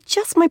like,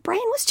 my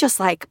brain was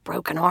just like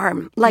broken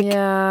arm. Like,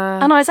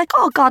 and I was like,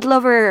 oh, God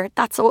love her.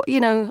 That's all,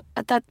 you know,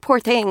 that poor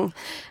thing.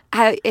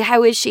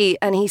 How is she?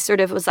 And he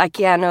sort of was like,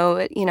 yeah,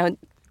 no, you know,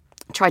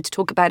 tried to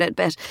talk about it a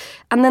bit.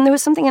 And then there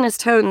was something in his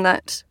tone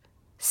that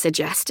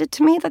suggested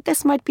to me that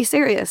this might be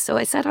serious. So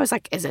I was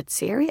like, is it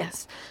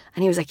serious?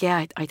 And he was like,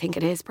 yeah, I think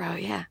it is, bro.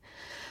 Yeah.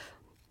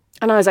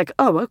 And I was like,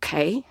 oh,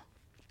 okay.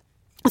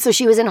 So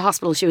she was in a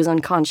hospital. She was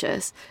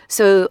unconscious.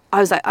 So I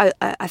was like,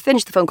 I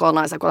finished the phone call and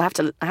I was like, well,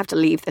 I have to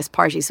leave this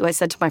party. So I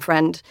said to my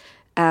friend,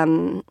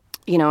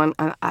 you know,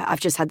 I've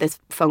just had this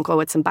phone call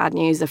with some bad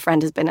news. A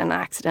friend has been in an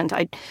accident.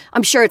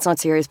 I'm sure it's not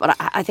serious, but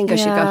I think I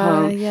should go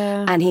home.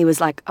 Yeah. And he was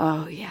like,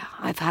 oh, yeah,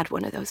 I've had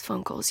one of those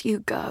phone calls. You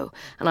go.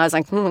 And I was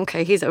like,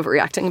 okay, he's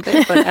overreacting a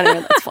bit, but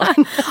anyway, that's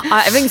fine.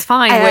 Everything's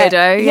fine,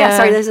 weirdo. Yeah,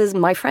 sorry, this is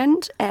my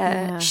friend.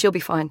 She'll be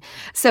fine.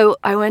 So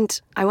I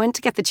went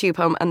to get the tube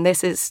home, and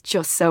this is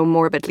just so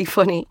morbidly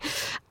funny.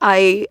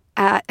 I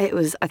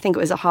think it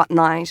was a hot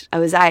night. I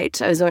was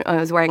out. I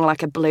was wearing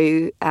like a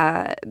blue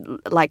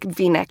like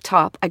V-neck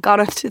top. I got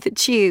onto the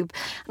tube,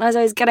 and as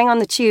I was getting on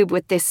the tube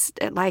with this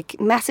like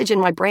message in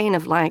my brain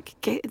of like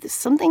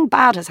something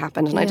bad has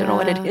happened, and I don't know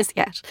what it is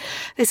yet.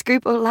 This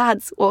group of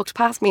lads walked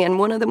past me, and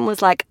one of them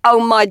was like,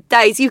 "Oh my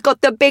days, you've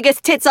got the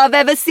biggest tits I've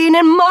ever seen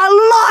in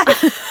my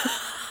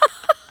life."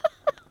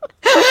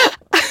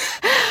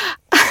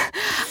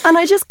 And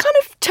I just kind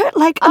of turned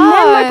and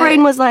then my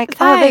brain was like,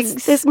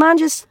 this man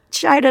just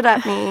shouted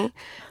at me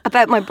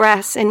about my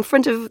breasts in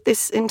front of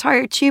this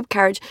entire tube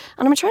carriage.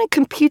 And I'm trying to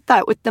compute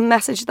that with the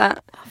message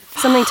that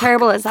something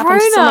terrible has happened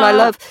to someone I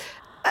love.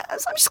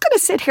 So I'm just going to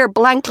sit here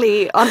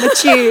blankly on the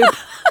tube,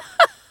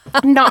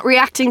 not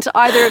reacting to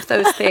either of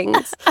those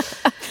things.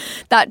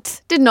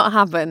 That did not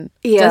happen.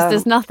 Yeah. Just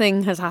as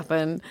nothing has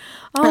happened.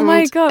 Oh and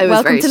my God.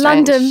 Welcome to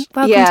London.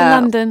 Welcome to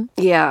London.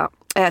 Yeah.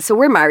 So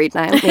we're married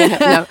now.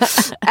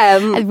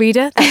 No.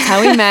 Rita, that's how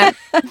we met.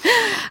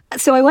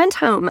 So I went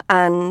home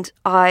and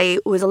I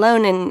was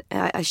alone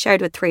I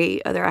shared with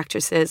 3 other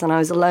actresses, and I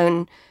was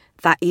alone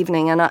that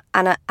evening,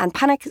 and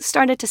panic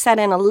started to set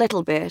in a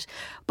little bit.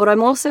 But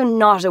I'm also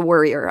not a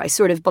worrier. I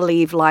sort of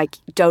believe like,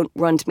 don't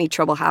run to meet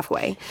trouble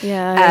halfway.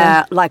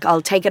 Yeah. Like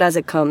I'll take it as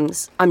it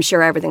comes. I'm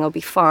sure everything will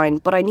be fine.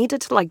 But I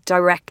needed to like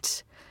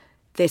direct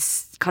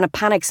this kind of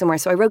panic somewhere.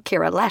 So I wrote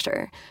Kira a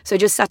letter. So I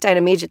just sat down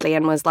immediately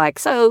and was like,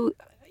 so,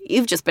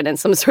 you've just been in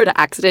some sort of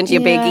accident, you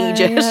big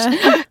Egypt.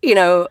 Yeah. You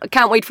know,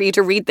 can't wait for you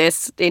to read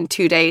this in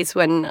 2 days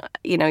when,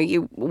 you know,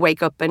 you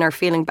wake up and are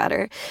feeling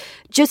better.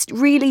 Just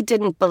really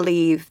didn't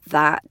believe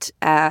that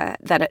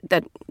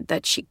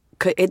she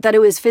could, that it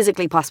was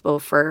physically possible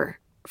for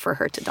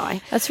her to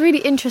die. That's really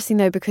interesting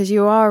though, because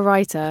you are a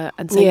writer,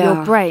 and so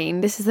your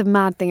brain, this is the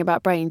mad thing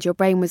about brains, your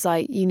brain was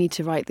like, you need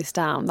to write this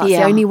down. That's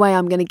the only way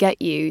I'm going to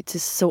get you to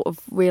sort of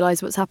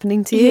realise what's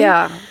happening to you.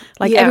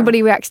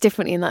 Everybody reacts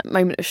differently in that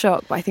moment of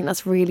shock, but I think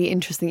that's really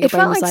interesting. Your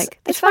brain was like,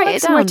 let's write it down.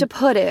 Somewhere to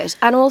put it.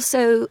 And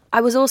also,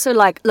 I was also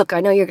like, look,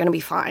 I know you're going to be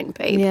fine,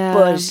 babe,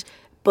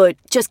 but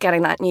just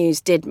getting that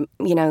news did,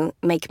 you know,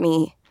 make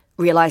me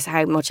realise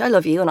how much I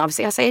love you. And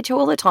obviously I say it to you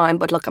all the time,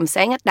 but look, I'm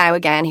saying it now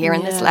again here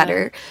in this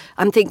letter.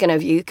 I'm thinking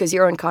of you because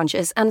you're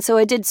unconscious. And so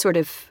I did sort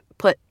of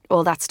put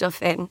all that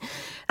stuff in.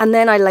 And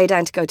then I lay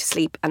down to go to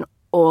sleep, and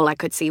all I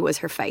could see was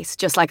her face.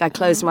 Just like I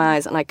closed my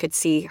eyes and I could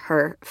see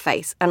her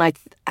face. And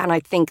I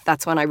think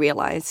that's when I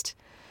realised.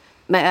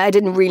 I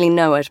didn't really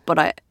know it,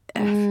 but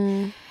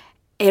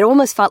it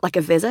almost felt like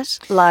a visit.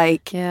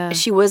 Like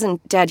she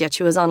wasn't dead yet.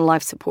 She was on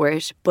life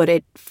support, but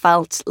it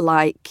felt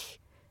like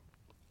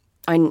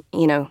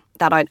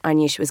that I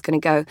knew she was going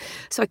to go.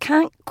 So I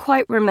can't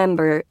quite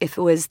remember if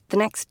it was the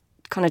next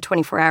kind of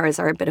 24 hours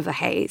or a bit of a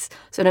haze.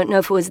 So I don't know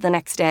if it was the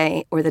next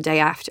day or the day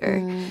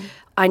after.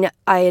 I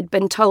had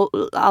been told,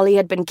 Ollie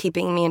had been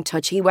keeping me in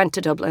touch. He went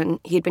to Dublin.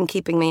 He'd been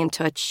keeping in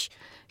touch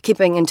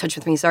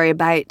with me,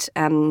 about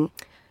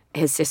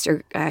his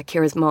sister,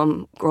 Ciara's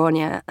mum,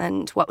 Grania,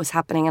 and what was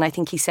happening. And I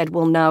think he said,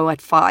 we'll know at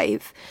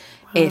 5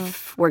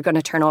 if we're going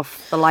to turn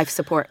off the life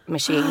support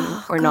machine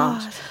or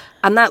not.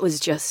 And that was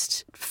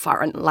just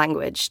foreign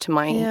language to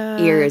my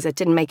ears. It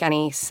didn't make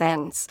any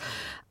sense.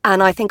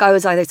 And I think I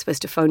was either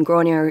supposed to phone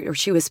Grania or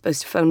she was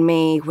supposed to phone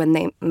me when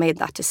they made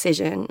that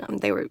decision.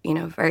 They were, you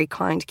know, very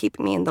kind,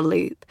 keeping me in the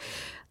loop.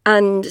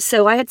 And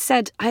so I had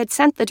sent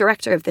the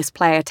director of this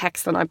play a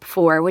text the night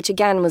before, which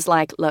again was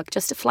like, look,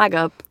 just to flag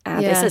up,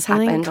 this has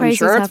happened. I'm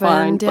sure it's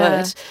fine.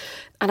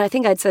 And I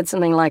think I'd said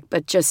something like,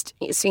 but just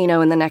so you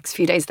know, in the next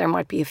few days there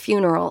might be a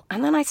funeral.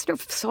 And then I sort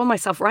of saw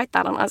myself write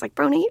that, and I was like,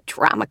 Brona, you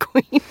drama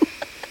queen.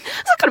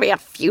 It's not going to be a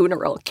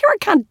funeral. Ciara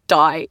can't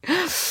die.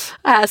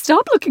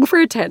 Stop looking for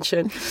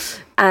attention.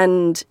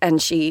 And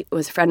she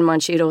was a friend of mine.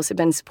 She had also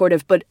been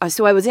supportive. But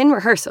so I was in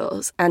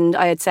rehearsals, and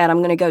I had said, I'm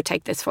going to go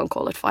take this phone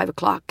call at 5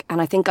 o'clock.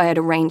 And I think I had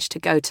arranged to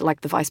go to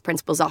like the vice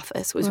principal's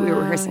office, we were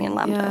rehearsing in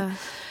Lambda. Yeah.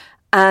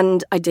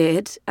 And I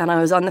did, and I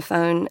was on the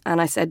phone,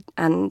 and I said,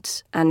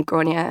 and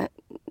Grania,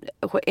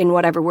 in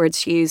whatever words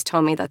she used,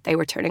 told me that they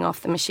were turning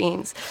off the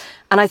machines.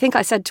 And I think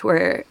I said to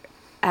her,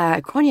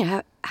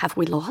 Grania, have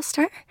we lost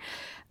her?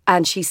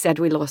 And she said,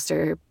 we lost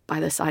her by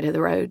the side of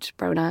the road,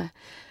 Brona.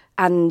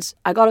 And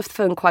I got off the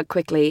phone quite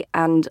quickly,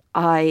 and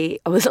I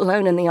was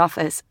alone in the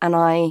office, and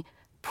I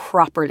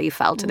properly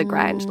fell to the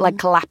ground, like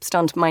collapsed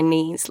onto my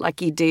knees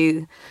like you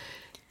do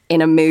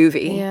in a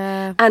movie.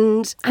 Yeah.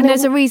 And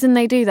there's a reason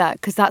they do that,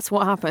 because that's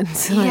what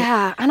happens.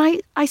 Yeah.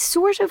 And I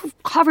sort of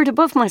hovered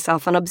above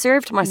myself and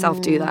observed myself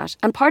do that.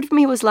 And part of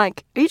me was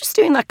like, are you just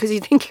doing that because you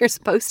think you're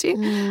supposed to?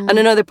 And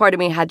another part of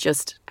me had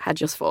just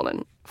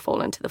fallen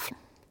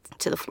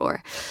to the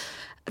floor.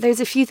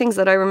 There's a few things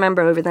that I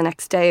remember over the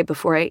next day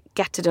before I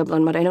get to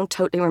Dublin, but I don't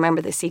totally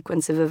remember the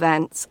sequence of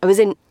events. I was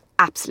in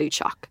absolute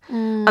shock.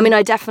 I mean,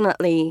 I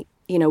definitely,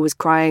 you know, was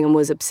crying and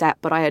was upset,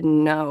 but I had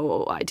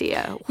no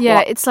idea.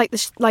 Yeah, it's like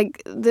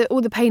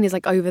all the pain is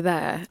like over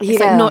there. It's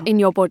like not in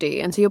your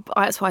body, and so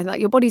that's why like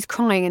your body's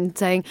crying and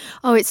saying,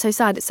 "Oh, it's so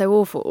sad, it's so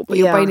awful," but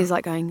your brain is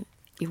like going,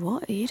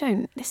 "What? This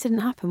didn't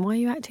happen. Why are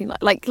you acting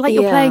like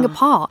you're playing a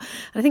part?"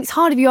 And I think it's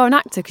hard if you're an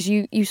actor because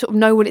you sort of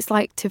know what it's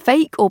like to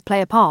fake or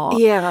play a part.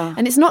 Yeah,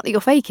 and it's not that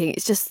you're faking;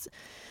 it's just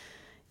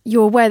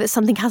you're aware that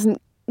something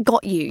hasn't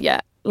got you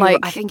yet. Like,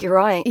 I think you're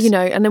right. You know,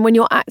 and then when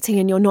you're acting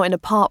and you're not in a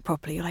part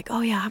properly, you're like,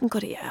 oh yeah, I haven't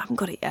got it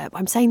yet. But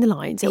I'm saying the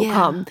lines, it'll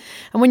come.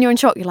 And when you're in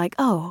shock, you're like,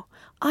 oh,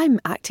 I'm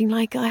acting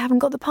like I haven't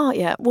got the part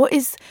yet. What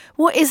is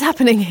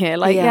happening here?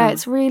 Like,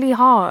 it's really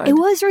hard. It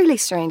was really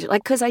strange.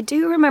 Like, because I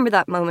do remember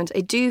that moment.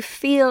 I do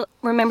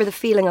remember the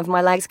feeling of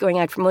my legs going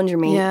out from under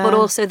me, but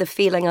also the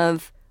feeling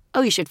of,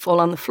 oh, you should fall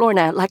on the floor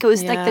now. Like, it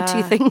was like the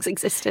two things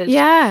existed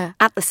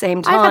at the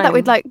same time. I've had that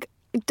with like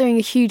doing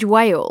a huge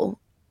wail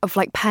of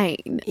like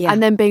pain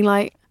and then being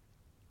like,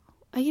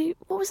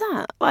 what was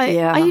that? Like,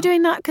 are you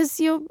doing that because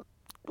you're,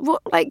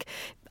 what, like,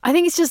 I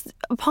think it's just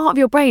a part of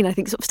your brain, I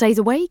think, sort of stays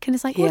awake and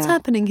it's like, what's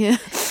happening here?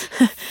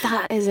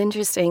 That is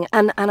interesting.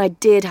 And I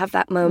did have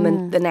that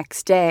moment the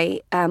next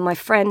day. My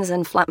friends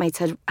and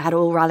flatmates had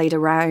all rallied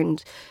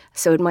around.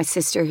 So had my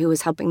sister, who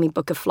was helping me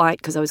book a flight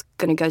because I was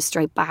going to go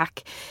straight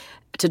back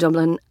to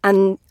Dublin.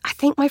 And I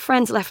think my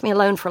friends left me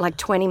alone for like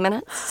 20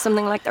 minutes,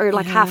 something like that, or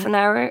like half an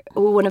hour.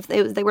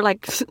 They were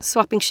like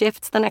swapping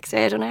shifts the next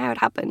day. I don't know how it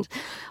happened.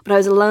 But I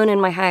was alone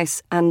in my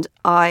house and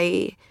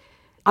I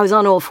was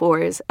on all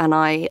fours and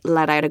I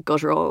let out a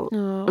guttural,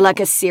 like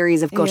a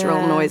series of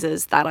guttural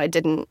noises that I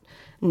didn't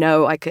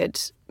know I could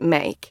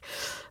make.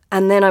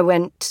 And then I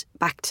went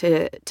back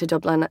to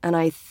Dublin, and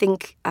I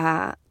think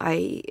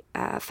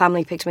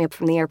family picked me up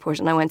from the airport,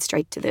 and I went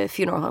straight to the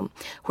funeral home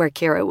where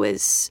Ciara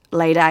was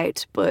laid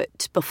out,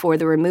 but before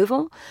the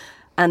removal.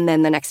 And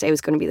then the next day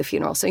was going to be the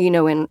funeral. So,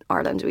 in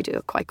Ireland, we do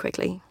it quite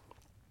quickly.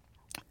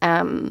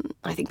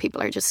 I think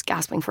people are just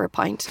gasping for a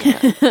pint.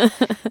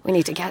 We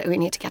need to get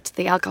to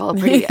the alcohol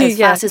pretty as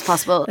fast as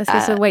possible. Let's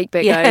get some weight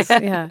bit, guys.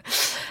 Yeah.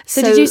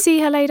 So did you see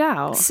her laid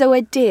out? So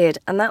I did,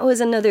 and that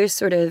was another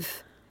sort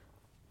of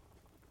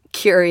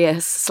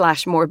curious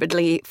 /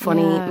 morbidly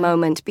funny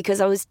moment,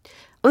 because I was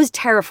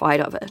terrified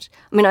of it.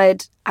 I mean,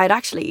 I'd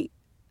actually,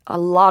 a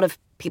lot of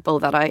people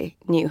that I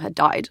knew had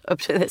died up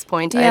to this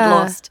point.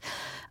 Yeah.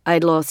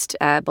 I'd lost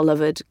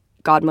beloved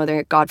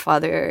godmother,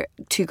 godfather,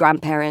 2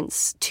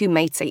 grandparents, 2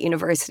 mates at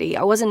university.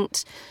 I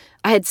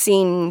had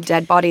seen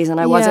dead bodies, and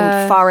I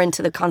wasn't far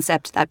into the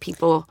concept that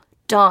people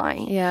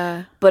die.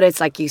 Yeah. But it's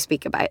like you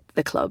speak about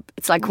the club.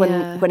 It's like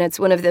when it's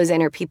one of those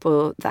inner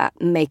people that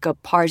make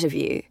up part of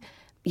you,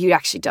 you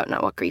actually don't know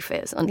what grief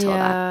is until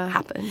that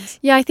happens.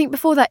 Yeah, I think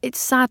before that, it's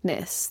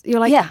sadness. You're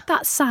like,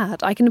 that's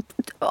sad. I can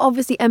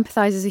obviously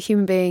empathise as a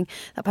human being.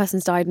 That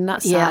person's died, and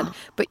that's sad.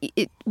 But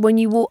when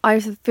you walk, I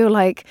feel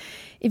like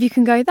if you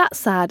can go, that's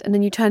sad, and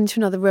then you turn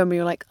into another room and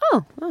you're like,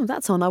 oh,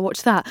 that's on, I'll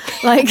watch that.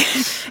 Like,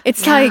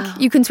 it's like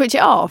you can switch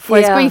it off.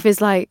 Whereas grief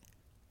is like,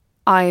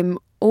 I'm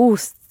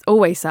always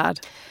sad.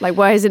 Like,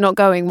 why is it not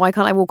going? Why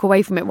can't I walk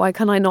away from it? Why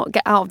can't I not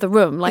get out of the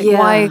room? Like,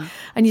 why?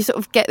 And you sort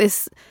of get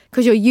this,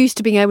 because you're used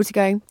to being able to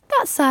go,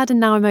 that's sad, and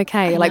now I'm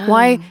okay. Like,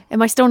 why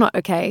am I still not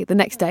okay the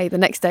next day, the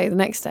next day, the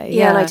next day?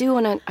 Yeah, and I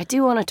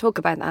do want to talk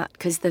about that,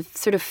 because the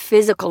sort of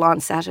physical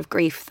onset of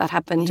grief that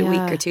happened a week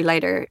or 2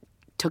 later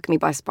took me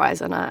by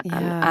surprise, and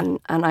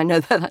I know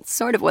that that's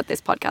sort of what this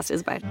podcast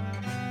is about.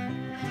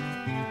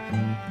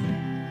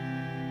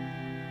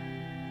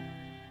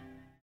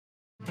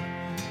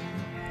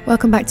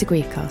 Welcome back to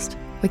Griefcast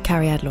with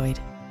Carrie Lloyd.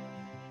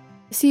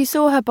 So you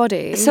saw her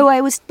body. So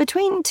I was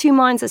between 2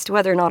 minds as to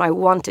whether or not I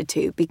wanted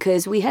to,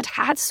 because we had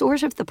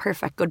sort of the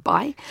perfect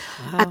goodbye.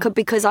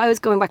 Because I was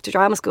going back to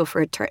drama school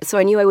for so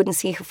I knew I wouldn't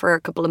see her for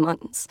a couple of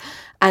months.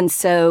 And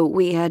so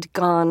we had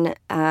gone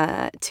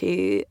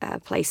to a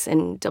place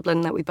in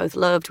Dublin that we both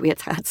loved. We had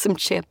had some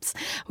chips.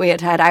 We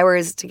had had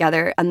hours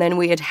together, and then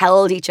we had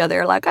held each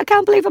other like, I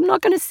can't believe I'm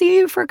not going to see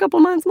you for a couple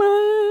of months.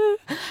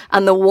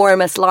 And the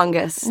warmest,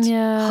 longest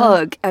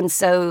hug. And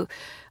so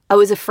I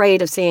was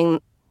afraid of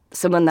seeing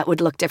someone that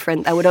would look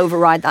different, that would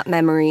override that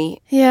memory.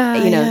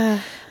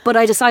 But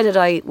I decided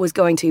I was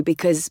going to,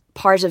 because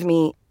part of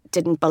me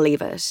didn't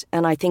believe it,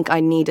 and I think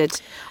I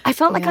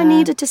felt like I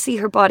needed to see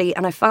her body,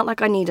 and I felt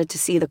like I needed to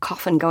see the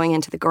coffin going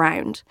into the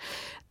ground.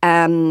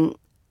 And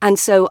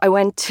so I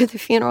went to the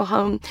funeral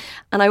home,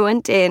 and I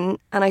went in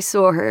and I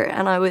saw her,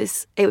 and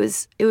it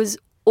was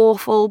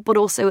awful, but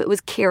also it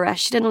was Ciara.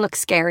 She didn't look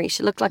scary.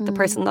 She looked like the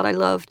person that I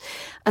loved.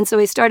 And so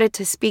I started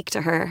to speak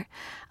to her,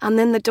 and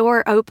then the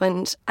door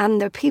opened,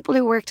 and the people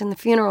who worked in the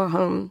funeral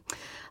home,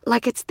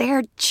 like, it's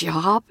their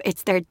job,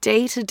 it's their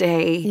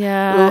day-to-day,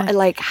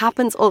 like,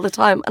 happens all the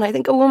time. And I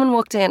think a woman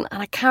walked in,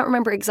 and I can't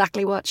remember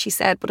exactly what she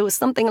said, but it was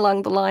something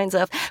along the lines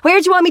of, where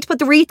do you want me to put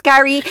the wreath,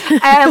 Gary?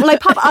 I'll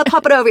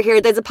pop it over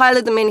here. There's a pile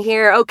of them in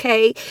here.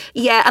 Okay.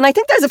 Yeah. And I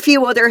think there's a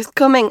few others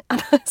coming.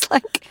 And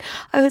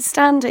I was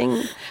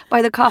standing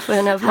by the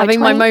coffin of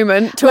my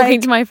moment,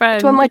 talking to my friend.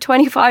 To my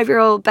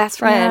 25-year-old best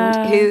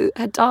friend who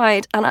had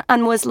died,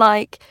 and was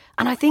like,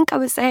 and I think I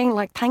was saying,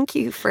 like, thank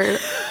you for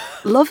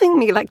loving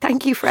me. Like,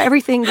 thank you for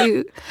everything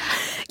you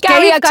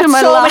Gary, I got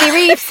so life.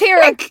 many wreaths here.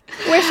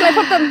 Where should I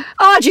put them?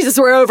 Oh, Jesus,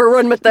 we're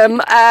overrun with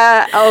them.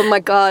 Oh my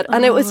God.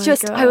 And it was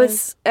just, I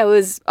was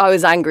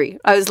angry.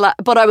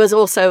 But I was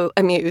also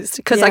amused,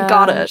 because I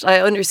got it.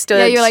 I understood.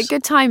 Yeah, you're like,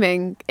 good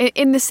timing.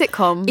 In the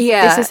sitcom,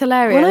 this is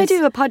hilarious. When I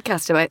do a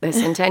podcast about this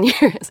in 10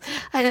 years,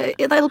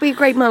 that'll be a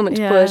great moment.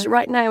 But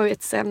right now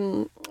it's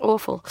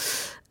awful.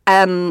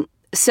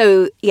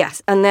 So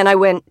yes, and then I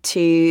went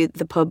to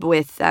the pub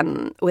with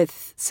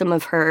some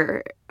of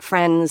her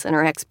friends and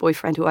her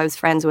ex-boyfriend who I was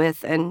friends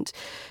with, and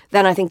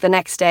then I think the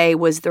next day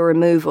was the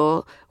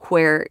removal,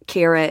 where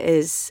Ciara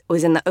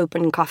was in the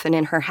open coffin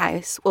in her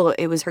house. Well,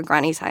 it was her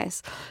granny's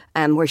house,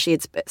 where she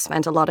had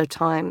spent a lot of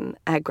time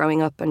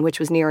growing up, and which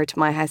was nearer to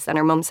my house than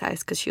her mum's house,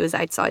 because she was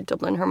outside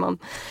Dublin, her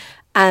mum.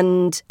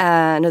 And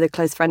another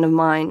close friend of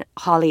mine,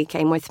 Holly,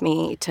 came with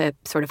me to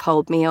sort of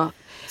hold me up.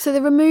 So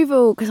the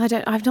removal, because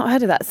I've not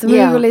heard of that. So the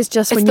removal is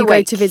just when you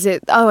go to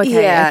visit. Oh,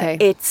 okay. Yeah, okay.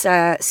 It's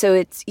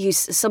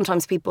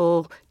sometimes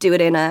people do it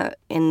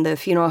in the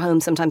funeral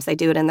home. Sometimes they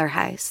do it in their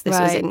house. This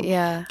was in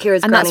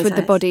Ciara's and that's with house.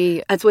 the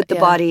body. That's with the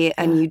body,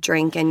 and you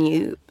drink and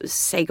you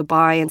say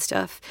goodbye and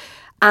stuff.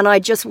 And I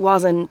just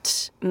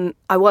wasn't.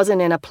 I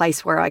wasn't in a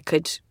place where I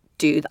could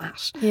do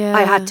that. Yeah.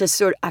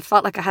 I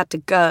felt like I had to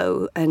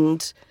go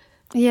and.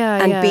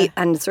 Be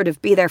and sort of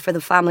be there for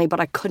the family, but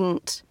I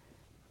couldn't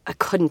I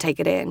couldn't take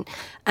it in.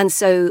 And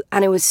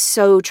it was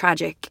so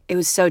tragic. It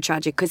was so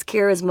tragic because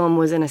Ciara's mum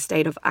was in a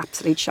state of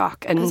absolute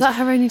shock. And was that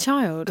her only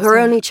child? Her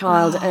only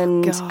child,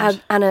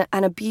 God.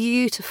 and a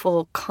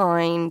beautiful,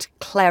 kind,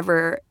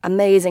 clever,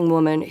 amazing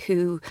woman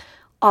who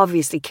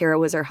obviously Ciara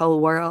was her whole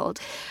world.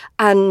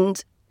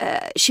 And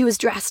she was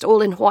dressed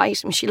all in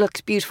white and she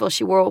looked beautiful.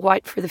 She wore all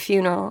white for the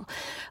funeral.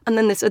 And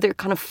then this other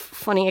kind of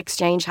funny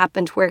exchange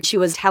happened where she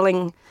was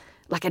telling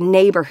like a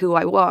neighbour who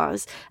I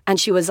was, and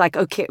she was like,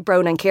 okay,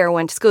 Bron and Ciara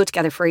went to school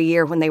together for a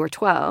year when they were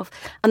 12.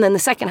 And then the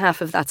second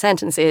half of that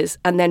sentence is,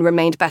 and then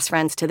remained best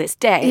friends to this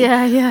day.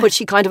 Yeah. But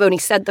she kind of only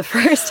said the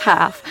first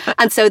half.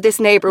 And so this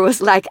neighbour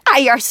was like,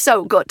 you're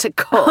so good to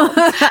come.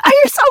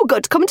 You're so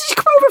good to come. Did you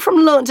come over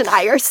from London?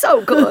 You're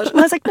so good. And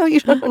I was like, no, you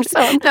don't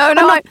understand. No, I'm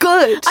not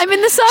good. I'm in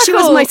the circle. She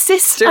was my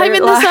sister. I'm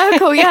in the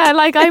circle, yeah.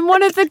 Like, I'm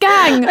one of the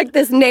gang. Like,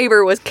 this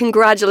neighbour was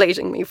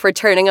congratulating me for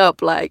turning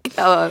up, like...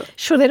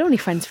 Sure, they're only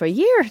friends for a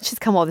year. She's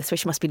come all this way.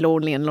 She must be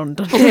lonely in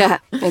London. Yeah,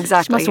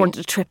 exactly. She must have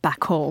wanted a trip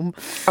back home.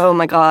 Oh,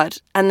 my God.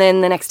 And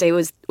then the next day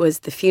was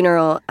the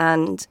funeral,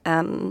 and...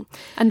 And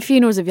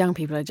funerals of young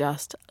people are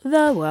just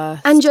the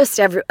worst. And just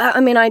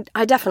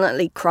I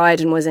definitely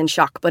cried and was in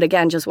shock, but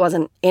again, just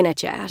wasn't in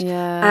it yet.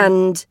 Yeah.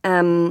 And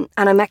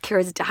I met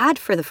Ciara's dad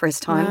for the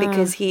first time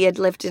because he had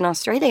lived in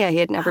Australia. He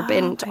had never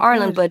been to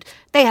Ireland, but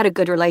they had a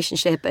good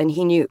relationship and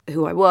he knew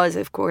who I was,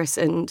 of course.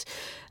 And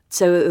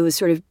so it was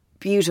sort of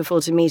beautiful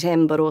to meet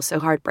him, but also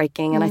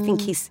heartbreaking. And I think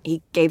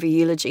he gave a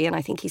eulogy, and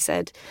I think he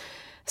said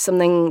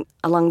something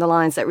along the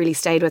lines that really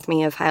stayed with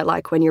me of how,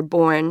 like, when you're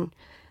born,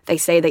 they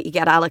say that you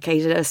get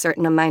allocated a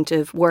certain amount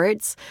of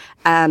words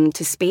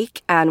to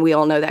speak, and we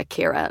all know that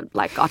Ciara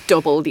like got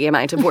double the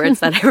amount of words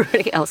that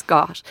everybody else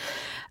got.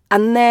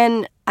 And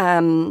then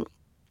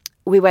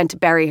we went to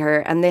bury her,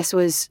 and this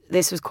was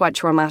quite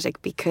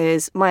traumatic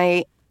because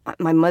my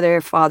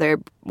mother, father,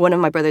 one of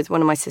my brothers,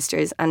 one of my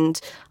sisters,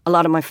 and a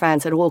lot of my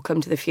friends had all come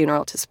to the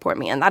funeral to support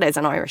me. And that is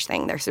an Irish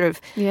thing. They're sort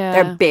of,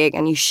 they're big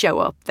and you show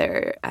up.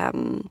 They're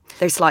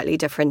slightly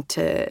different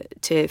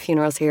to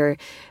funerals here.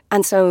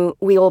 And so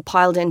we all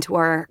piled into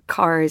our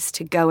cars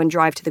to go and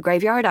drive to the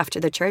graveyard after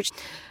the church.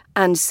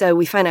 And so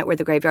we found out where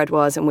the graveyard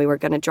was and we were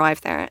going to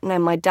drive there. Now,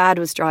 my dad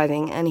was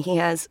driving and he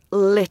has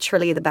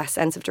literally the best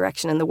sense of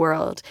direction in the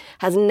world,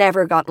 has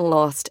never gotten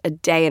lost a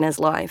day in his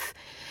life,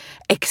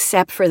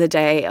 except for the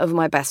day of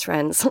my best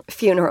friend's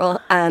funeral.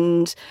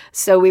 And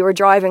so we were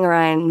driving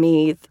around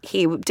Meath.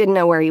 He didn't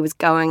know where he was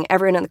going.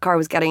 Everyone in the car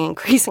was getting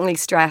increasingly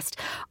stressed.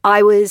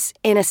 I was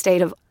in a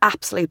state of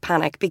absolute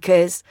panic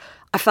because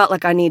I felt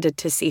like I needed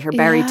to see her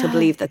buried to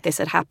believe that this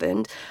had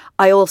happened.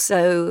 I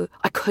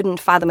couldn't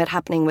fathom it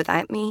happening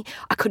without me.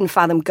 I couldn't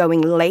fathom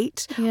going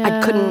late. Yeah.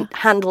 I couldn't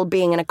handle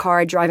being in a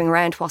car driving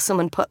around while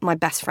someone put my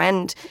best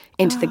friend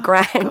into the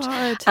ground.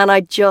 God. And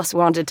I just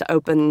wanted to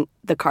open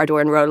the car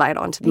door and roll out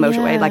onto the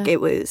motorway. Yeah. Like, it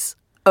was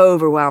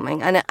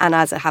overwhelming. And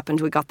as it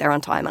happened, we got there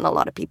on time and a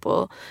lot of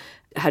people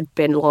had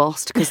been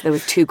lost because there were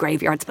 2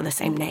 graveyards by the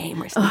same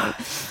name or something.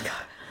 Oh, God.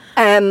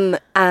 And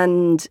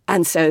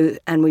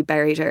we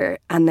buried her,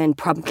 and then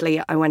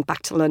promptly I went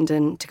back to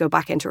London to go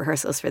back into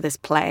rehearsals for this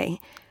play.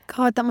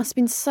 God, that must have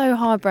been so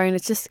hard, Bron.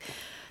 It's just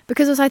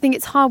because also I think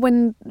it's hard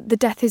when the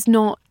death is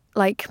not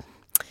like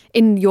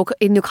in your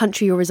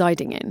country you're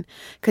residing in,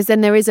 because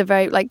then there is a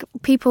very, like,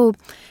 people,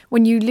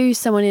 when you lose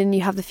someone and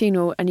you have the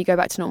funeral and you go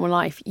back to normal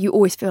life, you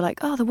always feel like,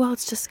 oh, the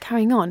world's just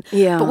carrying on.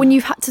 Yeah. But when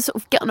you've had to sort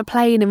of get on a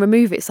plane and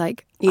remove it, it's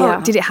like, oh,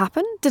 did it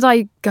happen? Did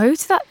I go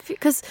to that?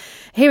 Because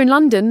here in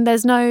London,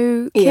 there's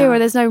no Ciara,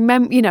 there's no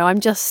I'm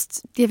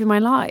just living my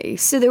life.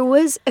 So there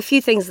was a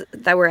few things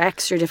that were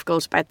extra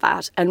difficult about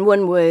that, and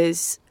one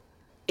was,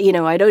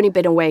 I'd only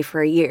been away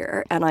for a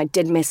year and I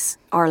did miss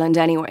Ireland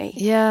anyway.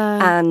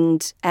 Yeah.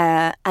 And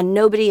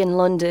nobody in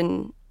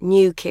London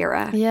knew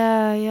Ciara.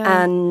 Yeah.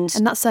 And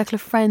that circle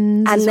of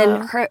friends. And as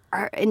then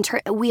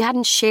well. we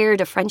hadn't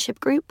shared a friendship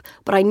group,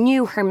 but I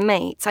knew her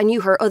mates. I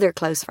knew her other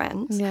close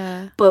friends.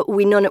 Yeah. But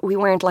we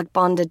weren't like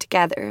bonded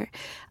together.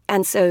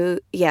 And so,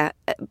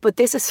 but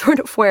this is sort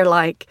of where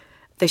like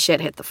the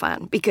shit hit the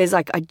fan, because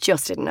like I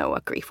just didn't know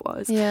what grief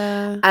was.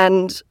 Yeah.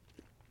 And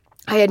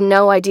I had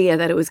no idea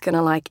that it was going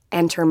to like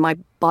enter my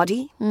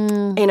body,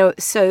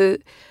 so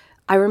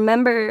I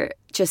remember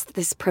just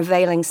this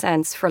prevailing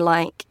sense for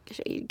like,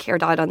 Ciara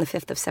died on the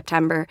 5th of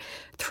September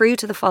through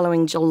to the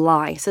following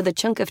July. So the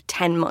chunk of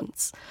 10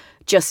 months,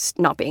 just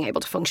not being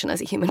able to function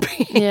as a human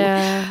being.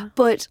 Yeah.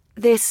 But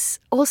this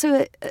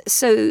also,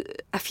 so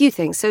a few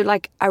things. So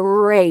like a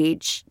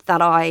rage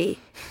that I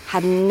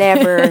had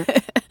never,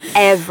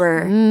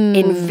 ever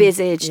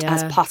envisaged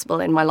as possible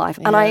in my life.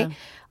 And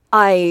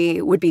I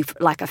would be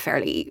like a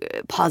fairly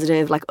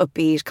positive, like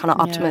upbeat, kind of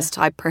optimist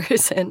type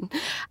person,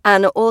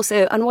 and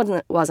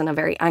wasn't a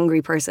very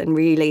angry person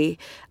really,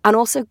 and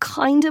also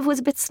kind of was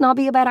a bit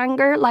snobby about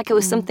anger. Like it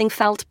was something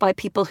felt by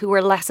people who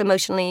were less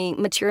emotionally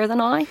mature than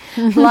I.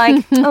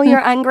 Like, oh,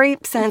 you're angry?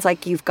 Sounds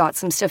like you've got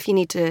some stuff you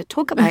need to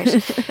talk about.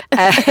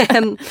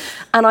 And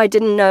I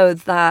didn't know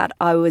that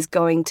I was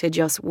going to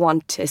just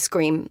want to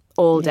scream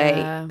all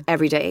day,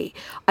 every day.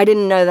 I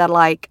didn't know that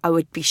like I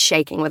would be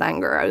shaking with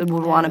anger. I would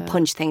want to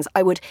punch things.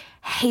 I would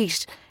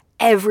hate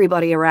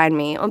everybody around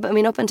me. I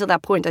mean, up until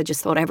that point, I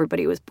just thought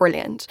everybody was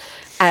brilliant.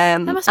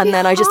 And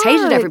then I just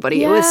hated everybody.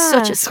 Yeah. It was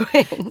such a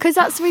swing. Because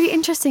that's really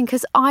interesting,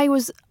 because I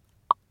was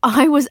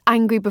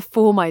angry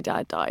before my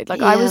dad died.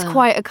 Like, I was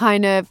quite a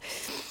kind of...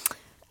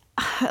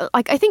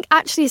 Like, I think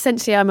actually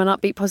essentially I'm an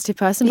upbeat positive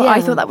person, but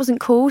I thought that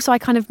wasn't cool, so I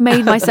kind of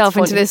made myself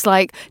into this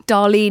like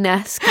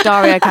Darlene-esque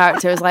Daria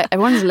character. It was like,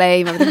 everyone's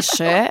lame, everything's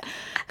shit,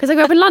 because I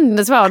grew up in London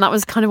as well, and that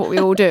was kind of what we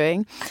were all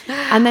doing.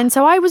 And then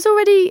so I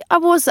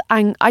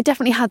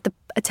definitely had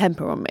a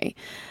temper on me,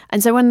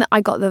 and so when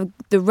I got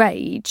the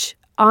rage,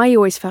 I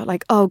always felt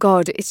like, oh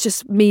God, it's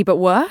just me but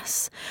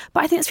worse.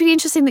 But I think it's really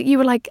interesting that you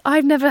were like,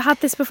 I've never had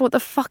this before, what the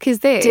fuck is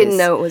this? Didn't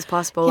know it was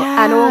possible.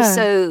 And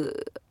also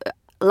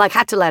like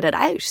had to let it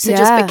out. So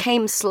just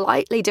became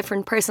slightly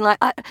different person. Like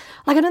I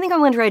don't think I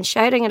went around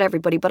shouting at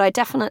everybody, but I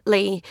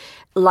definitely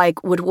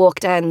like would walk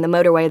down the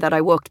motorway that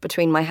I walked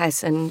between my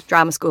house and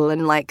drama school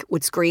and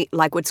would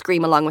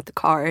scream along with the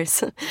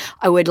cars.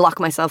 I would lock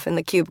myself in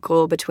the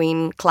cubicle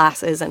between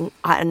classes and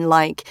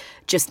like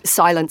just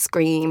silent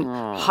scream,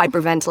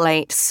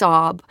 hyperventilate,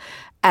 sob.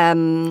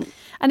 And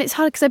it's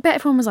hard because I bet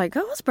everyone was like,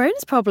 oh, what's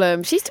Brona's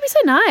problem? She used to be so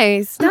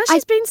nice. Now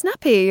she's being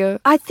snappy.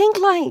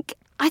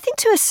 I think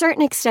to a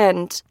certain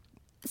extent,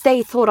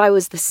 they thought I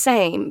was the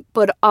same,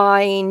 but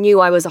I knew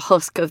I was a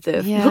husk of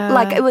the...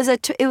 Like, it was a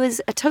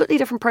totally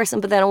different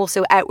person, but then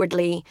also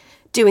outwardly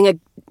doing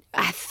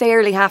a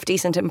fairly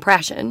half-decent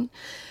impression.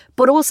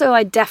 But also,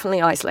 I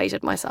definitely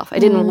isolated myself. I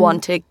didn't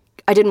want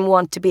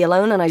to be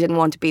alone, and I didn't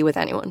want to be with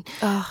anyone.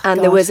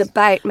 There was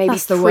about maybe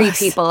 3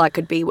 people I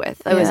could be with.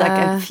 There was like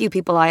a few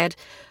people I had...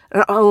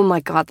 Oh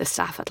my God, the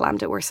staff at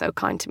Lambda were so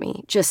kind to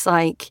me. Just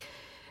like...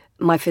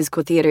 My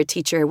physical theatre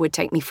teacher would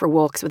take me for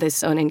walks with his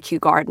son in Kew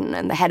Garden,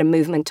 and the head of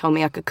movement told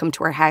me I could come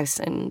to her house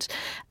and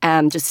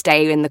just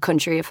stay in the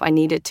country if I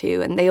needed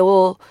to. And they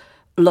all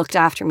looked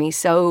after me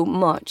so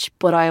much,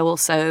 but I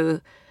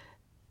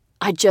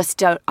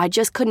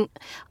just couldn't.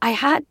 I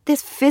had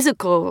this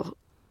physical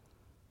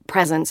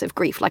presence of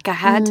grief. Like I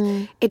had,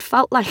 it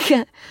felt like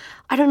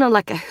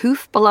like a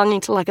hoof belonging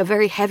to like a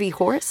very heavy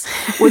horse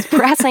was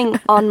pressing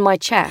on my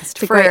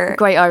chest. It's a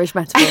great Irish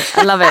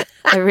metaphor. I love it.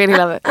 I really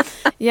love it.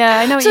 Yeah,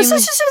 I know what you mean.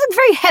 It's just a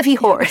very heavy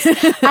horse.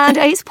 And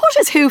he's put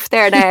his hoof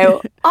there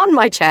now on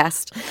my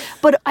chest.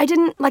 But I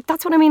didn't, like,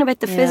 that's what I mean about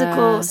the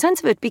physical sense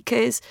of it,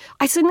 because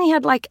I suddenly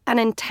had like an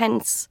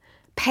intense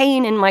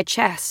pain in my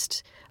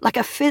chest, like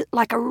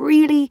a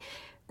really...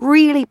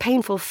 really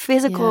painful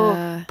physical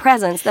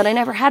presence that I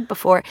never had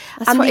before.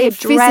 That's what it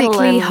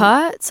physically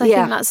hurts. I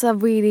think that's a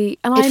really...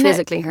 And I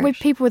physically hurts. With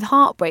people with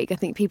heartbreak, I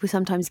think people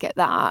sometimes get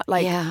that.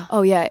 Like,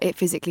 oh yeah, it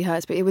physically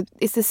hurts. But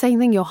it's the same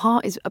thing. A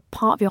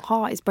part of your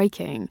heart is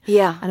breaking.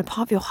 Yeah. And a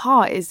part of your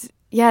heart is...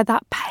 Yeah,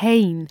 that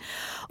pain.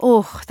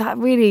 Oh, that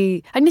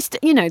really... And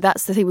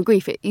that's the thing with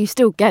grief. You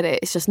still get it.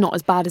 It's just not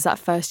as bad as that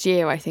first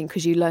year, I think,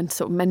 because you learn to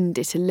sort of mend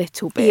it a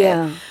little bit.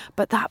 Yeah.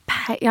 But that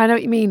pain, I know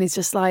what you mean, is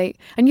just like...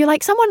 And you're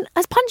like, someone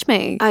has punched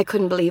me. I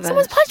couldn't believe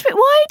Someone's punched me.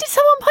 Why did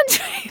someone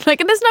punch me?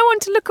 Like, and there's no one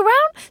to look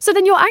around. So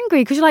then you're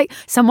angry because you're like,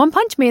 someone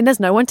punched me, and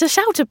there's no one to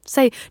shout to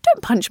say,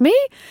 don't punch me.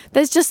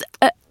 There's just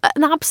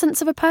an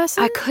absence of a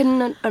person. I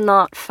couldn't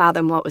not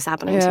fathom what was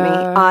happening to me.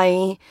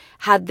 I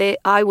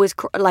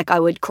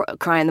would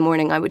cry in the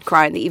morning, I would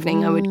cry in the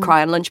evening, I would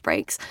cry on lunch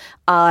breaks.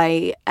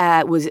 I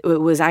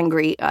was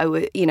angry. I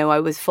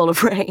was full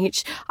of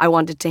rage. I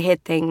wanted to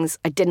hit things.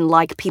 I didn't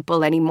like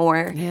people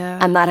anymore. Yeah.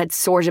 And that had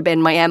sort of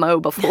been my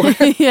MO before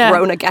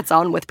Rona gets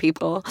on with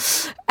people.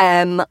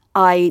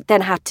 I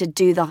then had to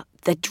do the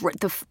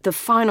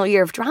final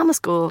year of drama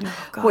school,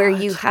 where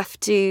you have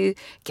to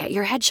get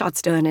your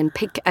headshots done and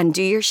pick and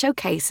do your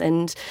showcase,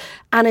 and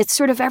it's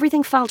sort of,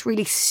 everything felt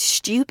really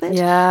stupid.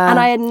 Yeah. And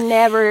I had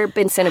never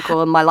been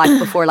cynical in my life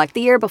before. Like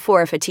the year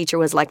before, if a teacher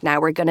was like, now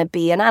we're going to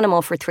be an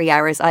animal for 3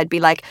 hours, I'd be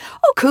like,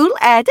 oh cool,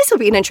 this will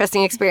be an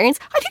interesting experience.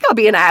 I think I'll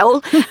be an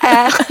owl.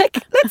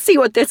 Let's see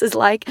what this is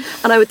like.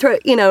 And I would throw,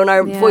 and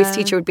our voice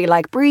teacher would be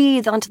like,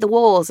 breathe onto the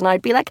walls, and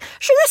I'd be like,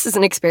 sure, this is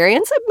an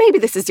experience. Maybe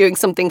this is doing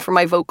something for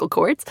my vocal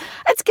cords.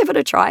 Let's give it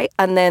a try.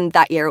 And then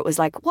that year it was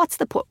like, what's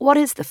the point? What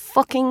is the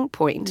fucking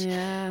point?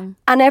 Yeah.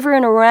 And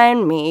everyone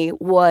around me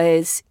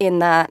was in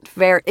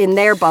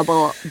their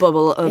bubble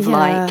of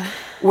like,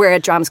 we're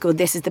at drama school,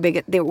 this is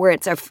where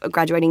it's our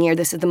graduating year,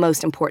 this is the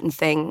most important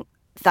thing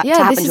to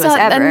happen to us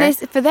ever. And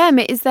for them,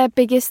 it is their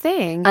biggest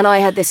thing. And I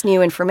had this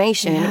new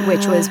information,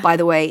 which was, by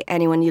the way,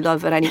 anyone you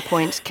love at any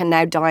point can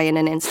now die in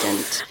an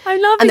instant. I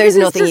love it. And there's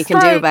nothing you can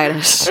do about it.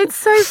 It's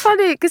so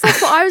funny, because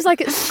that's what I was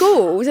like at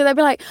school. So they'd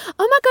be like,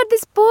 oh my God,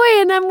 this boy,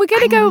 and we're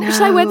going to go,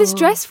 should I wear this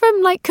dress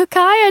from like Kukai?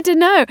 I don't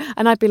know.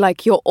 And I'd be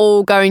like, you're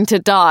all going to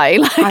die.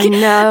 Like, I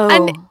know.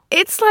 And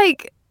it's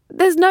like...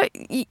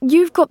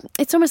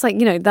 it's almost like,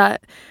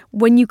 that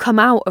when you come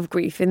out of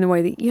grief, in the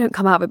way that you don't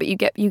come out of it, but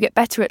you get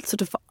better at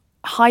sort of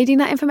hiding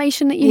that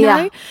information that you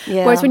know.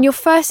 Yeah. Whereas when you're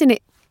first in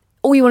it,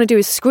 all you want to do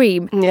is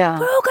scream. Yeah.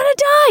 We're all going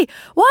to die.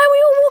 Why are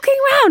we all walking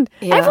around?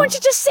 Yeah. Everyone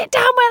should just sit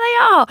down where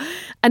they are.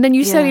 And then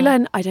you slowly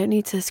learn, I don't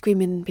need to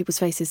scream in people's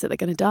faces that they're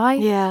going to die.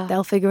 Yeah.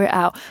 They'll figure it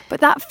out.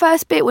 But that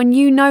first bit when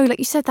you know, like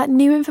you said, that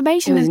new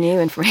information. It was new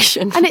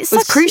information. And it's it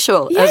was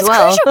crucial as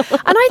well. Crucial.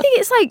 And I think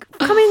it's like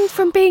coming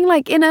from being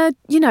like in a,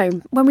 you know,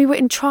 when we were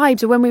in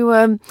tribes or when we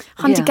were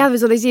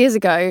hunter-gatherers all these years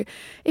ago,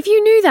 if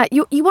you knew that,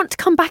 you want to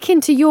come back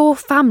into your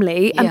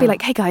family and be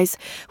like, hey guys,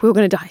 we're all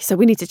going to die, so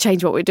we need to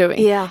change what we're doing.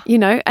 Yeah. You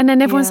know? And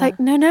then everyone's like,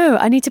 no,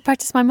 I need to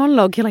practice my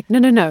monologue. You're like,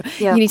 no.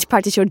 Yeah. You need to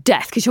practice your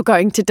death because you're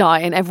going to die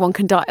and everyone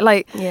can die.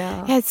 Like,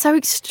 yeah, it's so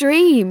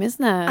extreme,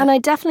 isn't it? And I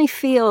definitely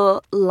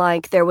feel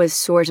like there was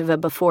sort of a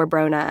before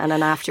Brona and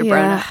an after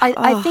Brona.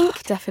 I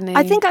think definitely.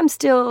 I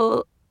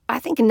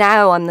think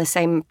now I'm the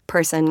same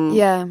person.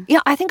 Yeah.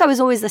 Yeah, I think I was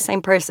always the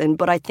same person,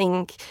 but I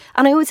think,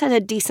 and I always had a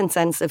decent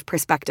sense of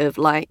perspective,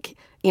 like,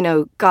 you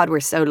know, God, we're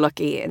so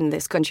lucky in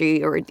this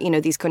country, or, you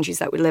know, these countries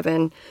that we live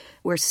in.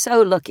 We're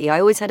so lucky. I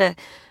always had a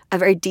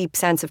very deep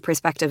sense of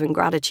perspective and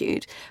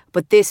gratitude,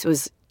 but this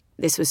was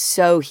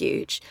so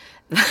huge.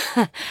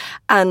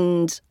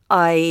 And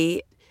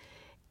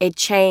it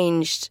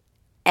changed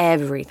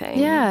everything.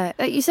 Yeah,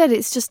 like you said,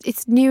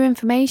 it's new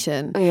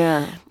information.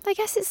 Yeah. I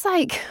guess it's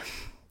like,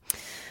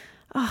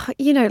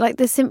 you know, like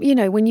you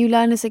know, when you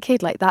learn as a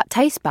kid, like that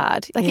tastes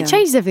bad. Like it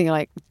changes everything. You're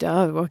like,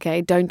 oh,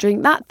 okay, don't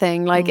drink that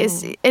thing. Like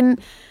and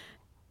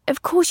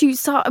of course you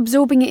start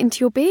absorbing it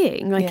into your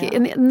being. Like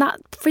and that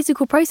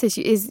physical process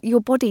is your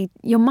body,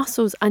 your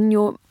muscles, and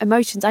your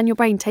emotions, and your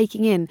brain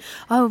taking in.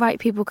 Oh, right,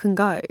 people can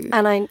go.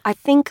 And I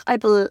think I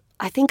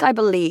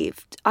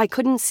believed I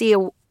couldn't see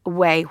a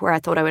way where I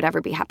thought I would ever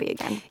be happy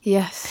again.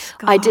 Yes,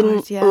 God, I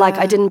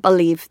didn't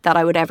believe that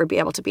I would ever be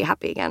able to be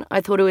happy again.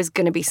 I thought it was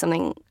going to be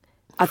something.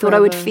 I thought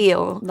I would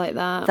feel like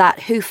that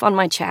hoof on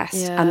my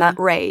chest and that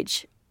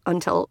rage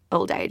until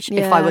old age,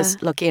 if I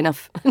was lucky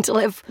enough to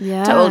live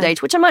to old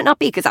age, which I might not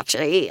be, because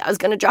actually I was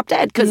going to drop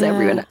dead because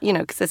everyone, you know,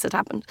 because this had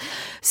happened.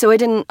 So I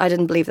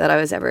didn't believe that I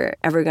was ever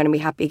going to be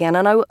happy again,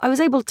 and I was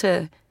able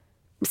to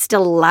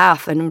still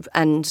laugh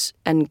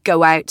and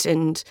go out,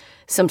 and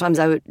sometimes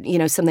I would, you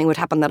know, something would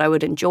happen that I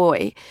would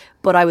enjoy,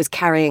 but I was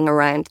carrying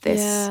around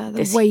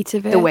this weight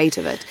of it. The weight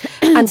of it.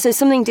 And so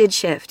something did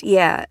shift.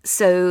 Yeah.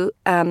 So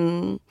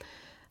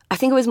I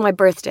think it was my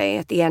birthday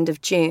at the end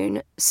of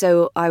June.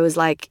 So I was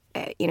like,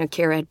 you know,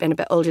 Ciara had been a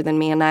bit older than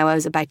me, and now I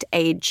was about to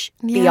age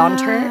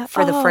beyond her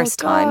for the first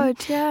time.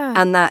 Yeah.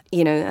 And that,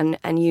 you know,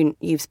 and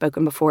you've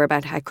spoken before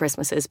about how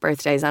Christmases,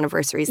 birthdays,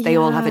 anniversaries, they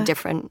all have a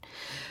different.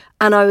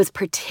 And I was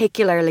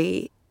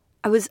particularly,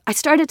 I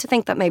started to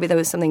think that maybe there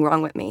was something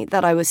wrong with me,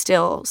 that I was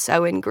still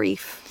so in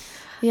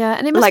grief. Yeah,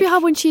 and it must be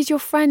hard when she's your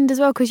friend as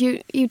well, because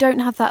you don't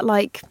have that,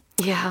 like,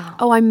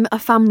 oh, I'm a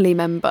family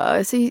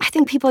member. So I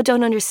think people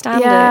don't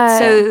understand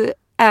it.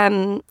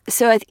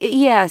 So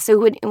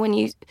when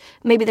you,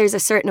 maybe there's a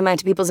certain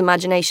amount of people's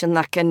imagination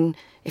that can,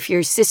 if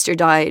your sister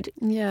died,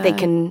 they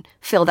can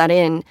fill that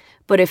in.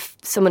 But if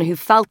someone who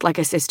felt like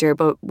a sister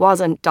but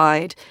wasn't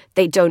died,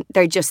 they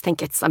just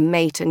think it's a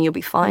mate and you'll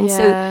be fine.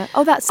 Yeah.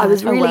 So that's sad.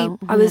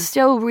 I was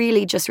still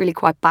really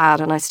quite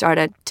bad, and I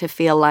started to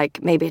feel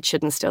like maybe it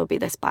shouldn't still be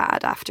this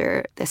bad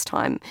after this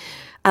time.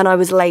 And I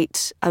was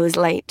late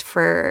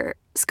for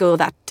school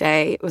that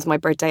day. It was my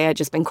birthday. I'd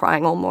just been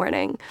crying all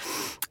morning.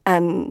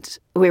 And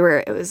we were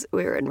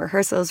in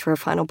rehearsals for a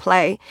final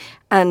play,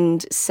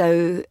 and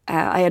so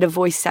I had a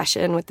voice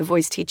session with the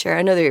voice teacher.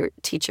 Another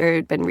teacher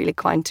had been really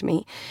kind to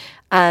me,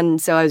 and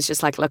so I was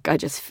just like, "Look, I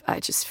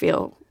just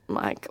feel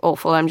like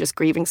awful. I'm just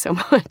grieving so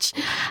much."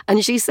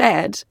 And she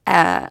said,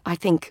 "I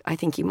think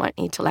you might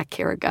need to let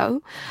Ciara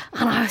go."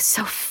 And I was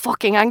so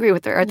fucking angry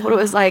with her. I thought it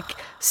was like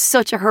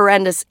such a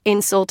horrendous,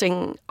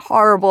 insulting,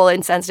 horrible,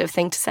 insensitive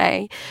thing to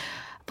say.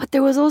 But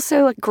there was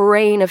also a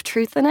grain of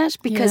truth in it,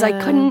 because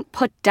I couldn't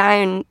put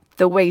down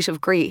the weight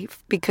of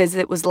grief, because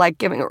it was like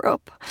giving her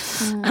up.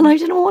 And I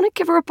didn't want to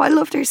give her up. I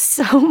loved her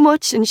so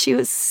much, and she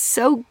was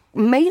so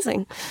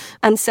amazing.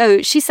 And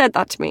so she said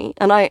that to me,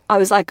 and I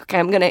was like, okay,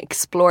 I'm going to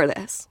explore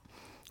this.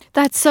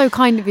 That's so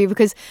kind of you,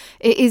 because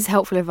it is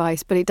helpful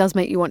advice, but it does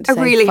make you want to say,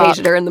 I really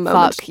hated her in the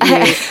moment. Fuck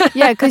you.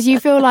 Yeah, because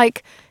you feel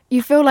like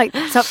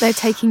it's up there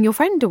taking your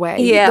friend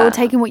away. Yeah. Or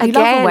taking what you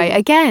love away.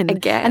 Again.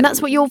 And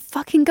that's what you're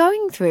fucking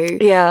going through.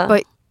 Yeah.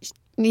 But,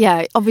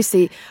 yeah,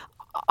 obviously,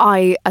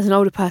 I, as an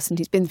older person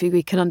who's been through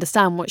grief, can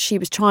understand what she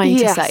was trying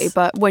to say.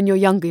 But when you're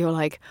younger, you're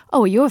like,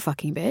 oh, you're a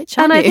fucking bitch,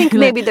 and I think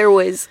like, maybe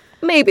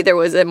there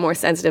was a more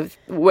sensitive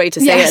way to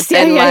say it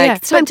than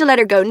it's time to let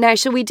her go. Now,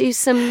 shall we do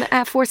some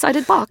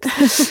four-sided box?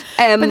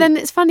 But then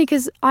it's funny,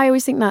 because I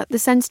always think that the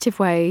sensitive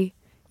way,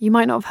 you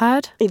might not have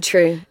heard.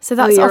 True. So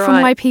that's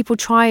often why people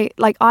try,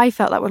 like, I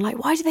felt that,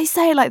 like, why do they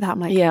say it like that? I'm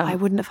like, I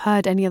wouldn't have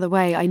heard any other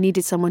way. I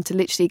needed someone to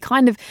literally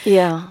kind of, you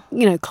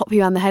know, clop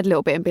you around the head a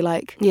little bit and be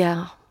like,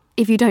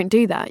 if you don't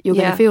do that, you're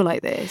going to feel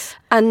like this.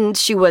 And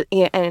she was,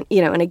 and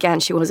again,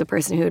 she was a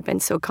person who had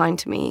been so kind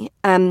to me.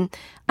 And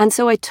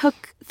so I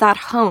took that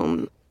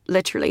home,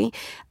 literally,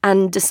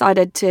 and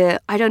decided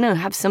to, I don't know,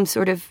 have some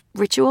sort of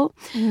ritual.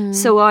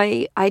 So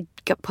I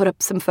put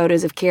up some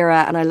photos of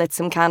Ciara and I lit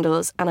some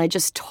candles and I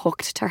just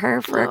talked to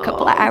her for a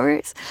couple of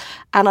hours.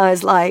 And I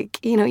was like,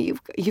 you know,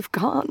 you've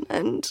gone,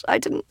 and I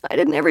didn't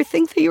ever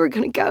think that you were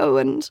going to go,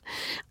 and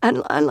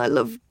I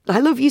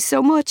love you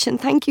so much, and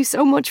thank you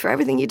so much for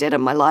everything you did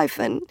in my life,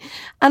 and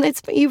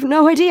you've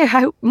no idea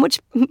how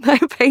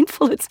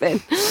painful it's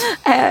been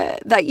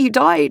that you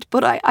died.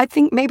 But I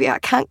think maybe I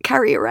can't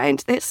carry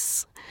around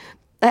this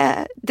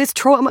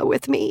trauma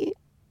with me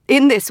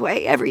in this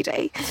way every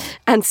day.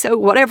 And so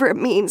whatever it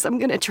means, I'm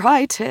going to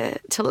try to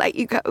let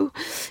you go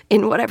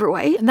in whatever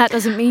way. And that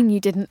doesn't mean you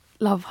didn't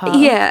love her.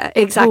 Yeah,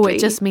 exactly. It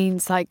just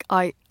means like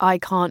I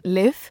can't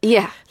live.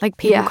 Yeah. Like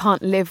people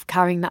can't live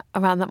carrying that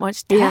around that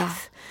much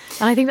death. Yeah.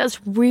 And I think that's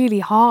really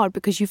hard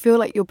because you feel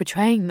like you're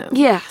betraying them.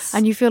 Yes.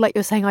 And you feel like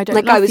you're saying, I don't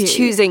like love you. I was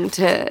choosing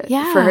for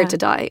her to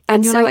die.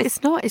 And you're so like,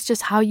 it's not, it's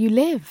just how you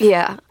live.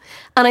 Yeah.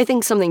 And I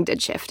think something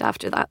did shift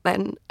after that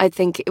then. I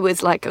think it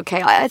was like,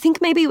 okay, I think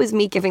maybe it was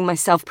me giving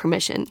myself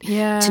permission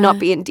to not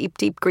be in deep,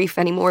 deep grief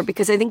anymore,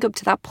 because I think up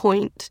to that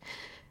point,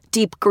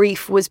 deep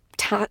grief was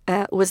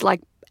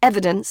like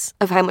evidence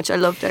of how much I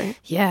loved her.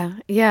 Yeah,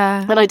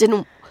 yeah. And I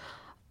didn't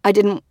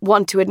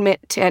want to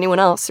admit to anyone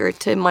else or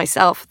to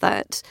myself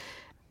that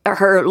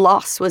her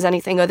loss was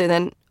anything other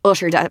than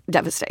utter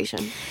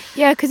devastation.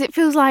 Yeah, because it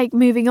feels like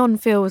moving on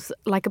feels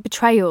like a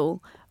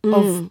betrayal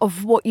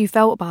of what you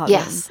felt about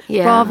them.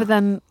 Yeah. Rather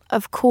than,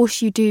 of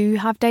course, you do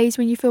have days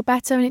when you feel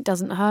better and it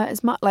doesn't hurt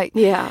as much. Like,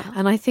 yeah.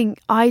 And I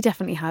think I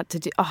definitely had to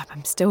do. Oh,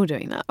 I'm still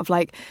doing that. Of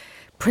like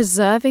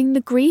preserving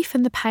the grief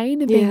and the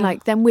pain and being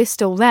like, then we're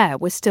still there.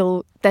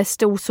 They're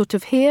still sort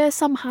of here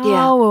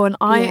somehow,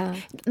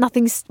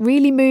 nothing's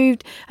really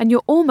moved, and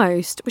you're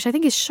almost, which I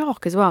think is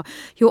shock as well,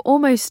 you're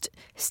almost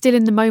still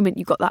in the moment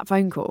you got that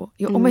phone call.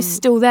 You're almost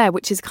still there,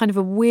 which is kind of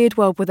a weird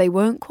world where they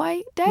weren't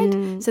quite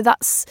dead. So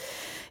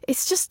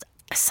it's just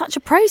such a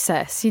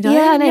process, you know?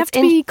 Yeah, and you have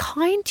to be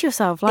kind to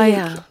yourself. Like,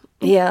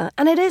 yeah.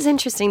 And it is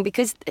interesting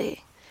because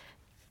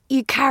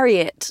you carry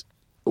it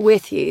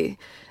with you.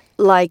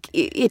 Like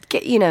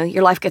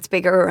your life gets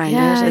bigger around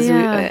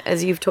it,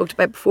 as you've talked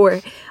about before,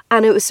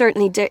 and it was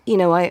certainly,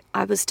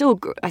 I still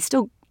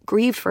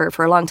grieved for her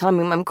for a long time.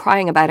 I mean, I'm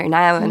crying about her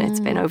now, and it's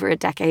been over a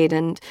decade,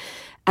 and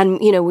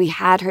we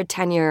had her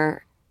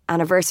 10-year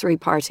anniversary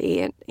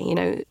party,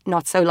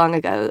 not so long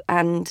ago,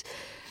 and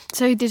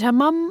so did her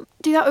mum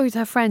do that, or with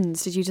her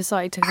friends? Did you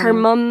decide to? Her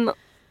mum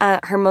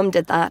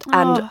did that,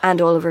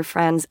 and all of her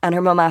friends, and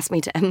her mum asked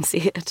me to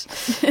MC it,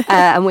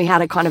 and we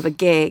had a kind of a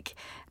gig.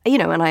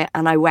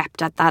 And I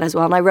wept at that as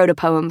well. And I wrote a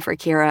poem for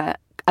Ciara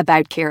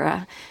about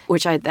Ciara,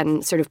 which I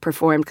then sort of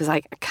performed because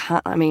I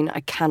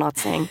cannot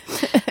sing.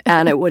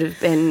 And it would have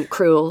been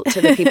cruel to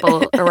the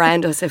people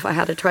around us if I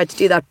had tried to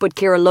do that. But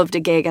Ciara loved a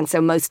gig, and so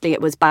mostly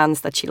it was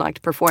bands that she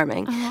liked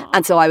performing.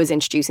 And so I was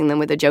introducing them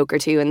with a joke or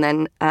two, and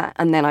then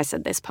I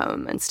said this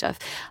poem and stuff.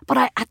 But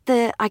I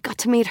got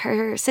to meet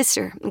her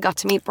sister, and got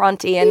to meet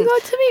Bronte. And you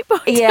got to meet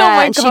Bronte? Yeah, oh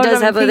my and God, she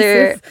does have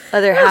pieces.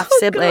 other half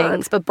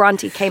siblings, but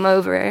Bronte came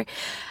over.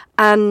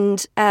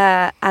 And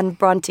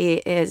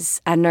Bronte is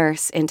a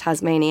nurse in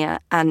Tasmania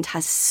and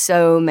has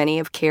so many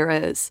of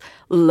Ciara's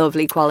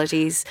lovely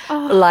qualities,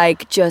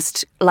 like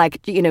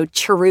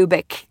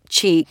cherubic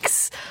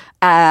cheeks.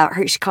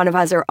 She kind of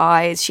has her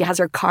eyes. She has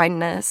her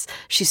kindness.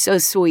 She's so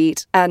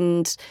sweet,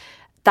 and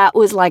that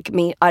was like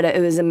me.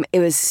 It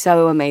was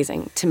so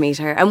amazing to meet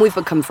her, and we've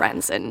become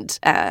friends, and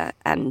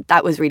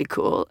that was really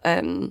cool.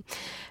 And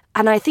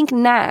I think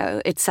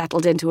now it's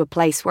settled into a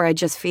place where I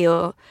just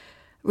feel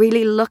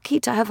really lucky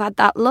to have had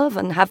that love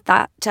and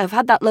to have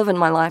had that love in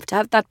my life, to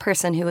have that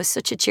person who was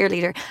such a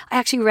cheerleader. I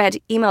actually read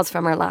emails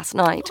from her last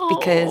night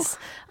because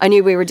I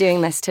knew we were doing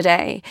this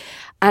today,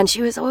 and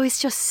she was always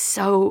just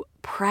so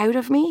proud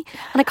of me,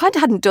 and I kind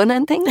of hadn't done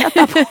anything at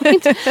that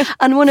point.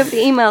 And one of the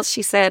emails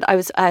she said, I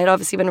had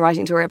obviously been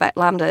writing to her about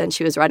LAMDA, and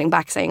she was writing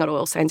back saying it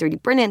all sounds really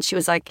brilliant. She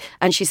was like,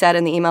 and she said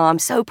in the email, I'm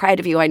so proud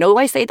of you. I know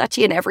I say that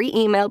to you in every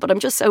email, but I'm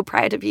just so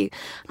proud of you.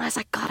 And I was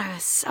like, God, I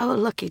was so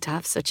lucky to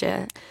have such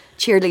a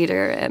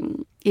cheerleader,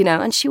 and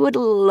she would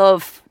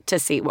love to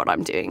see what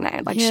I'm doing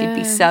now. Like she'd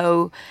be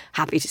so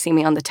happy to see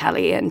me on the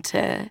telly and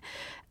to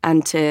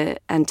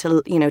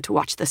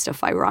watch the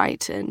stuff I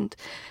write, and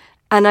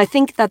I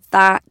think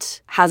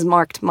that has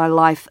marked my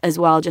life as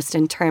well, just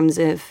in terms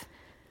of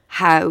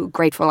how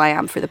grateful I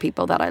am for the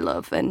people that I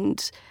love,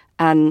 and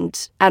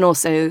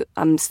also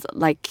I'm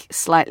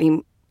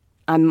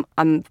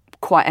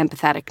quite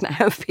empathetic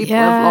now if people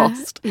have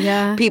lost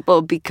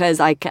people,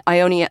 because I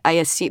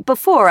assume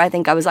before, I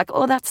think I was like,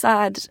 oh, that's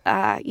sad,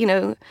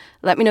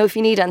 let me know if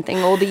you need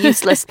anything, all the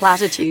useless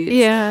platitudes.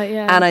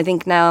 And I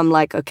think now I'm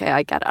like, okay,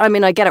 I get it. I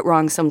mean, I get it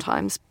wrong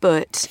sometimes,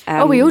 but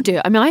we all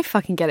do. I mean, I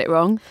fucking get it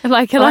wrong.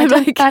 Like,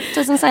 that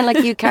doesn't sound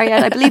like you, Carrie.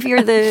 I believe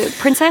you're the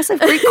princess of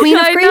grief, queen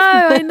of grief.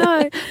 I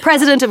know.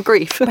 President of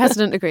grief.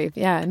 President of grief.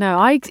 Yeah. No,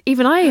 I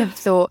have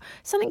thought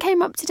something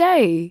came up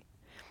today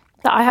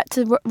that I had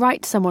to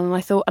write to someone,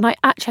 and I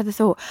actually had the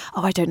thought,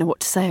 oh, I don't know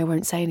what to say, I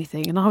won't say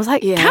anything. And I was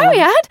like,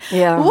 Carrie Ann?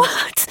 Yeah.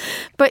 What?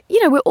 But,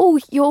 you're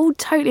all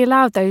totally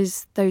allowed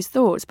those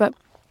thoughts. But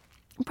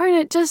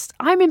Brona,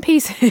 I'm in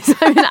pieces.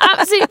 I'm in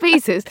absolute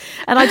pieces.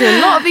 And I do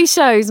a lot of these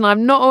shows and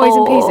I'm not always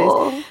in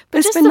pieces.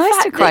 But it's been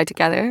nice to cry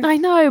together. I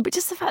know, but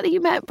just the fact that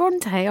you met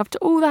Bronte after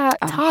all that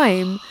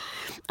time.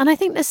 And I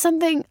think there's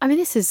something,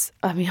 I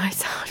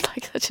sound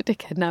like such a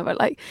dickhead now, but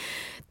like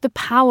the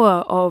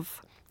power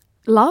of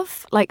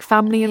love, like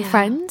family and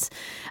friends.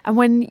 And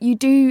when you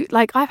do,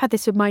 like I've had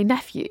this with my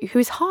nephew who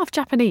is half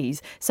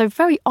Japanese, so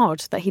very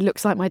odd that he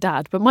looks like my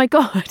dad, but my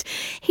God,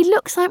 he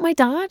looks like my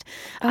dad.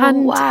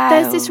 And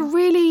there's this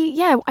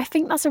really, I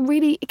think that's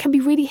it can be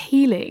really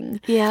healing.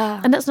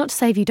 Yeah. And that's not to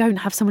say if you don't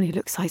have someone who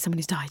looks like someone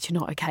who's died, you're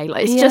not okay.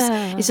 Like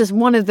it's just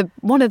one of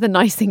the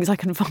nice things I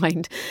can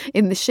find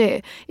in the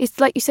shit. It's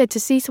like you said,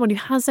 to see someone who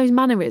has those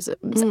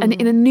mannerisms and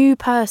in a new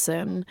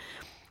person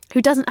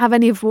who doesn't have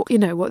any of what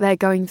they're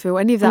going through,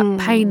 any of that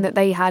pain that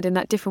they had in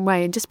that different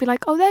way, and just be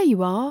like, oh, there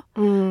you are.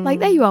 Like,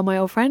 there you are, my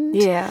old friend.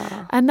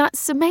 Yeah. And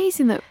that's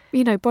amazing that,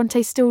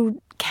 Bronte's still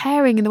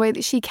caring in the way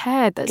that she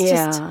cared. That's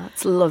just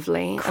it's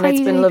lovely. And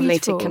it's been lovely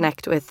to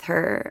connect with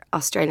her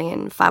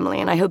Australian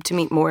family, and I hope to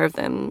meet more of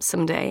them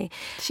someday.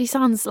 She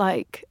sounds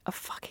like a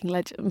fucking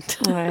legend.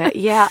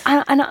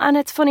 And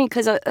it's funny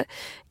because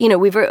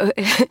we've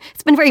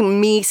it's been very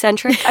me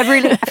centric. I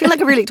feel like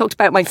I've really talked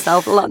about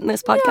myself a lot in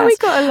this podcast. Yeah, we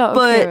got a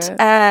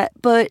lot.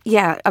 But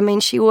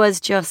she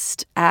was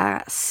just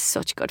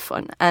such good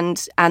fun,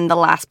 and the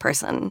last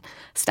person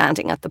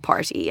standing at the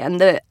party, and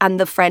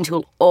the friend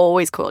who'll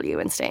always call you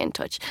and stay in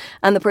touch,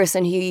 and the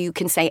person who you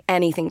can say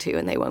anything to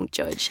and they won't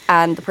judge,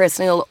 and the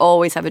person who'll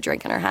always have a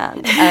drink in her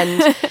hand,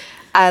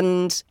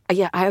 and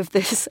I have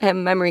this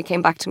memory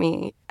came back to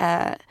me.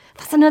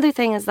 That's another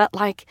thing, is that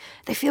like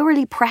they feel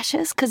really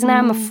precious, because now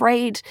I'm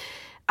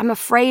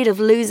afraid of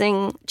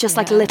losing just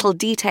like little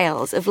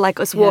details of like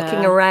us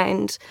walking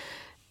around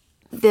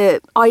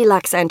the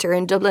ILAC Centre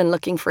in Dublin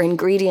looking for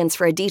ingredients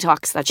for a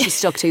detox that she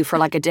stuck to for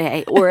like a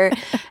day, or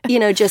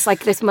just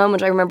like this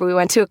moment. I remember we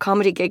went to a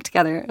comedy gig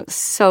together. It was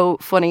so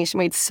funny. She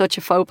made such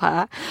a faux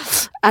pas,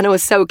 and it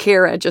was so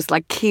Ciara just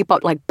like keep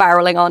up like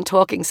barreling on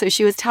talking. So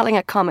she was telling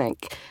a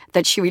comic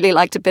that she really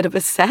liked a bit of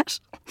a set,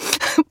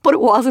 but it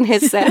wasn't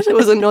his set, it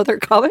was another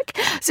comic.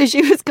 So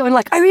she was going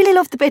like, I really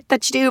love the bit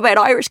that you do about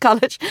Irish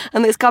college,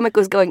 and this comic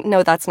was going,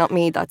 no, that's not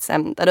me, that's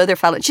that other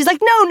fella. And she's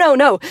like,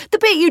 no, the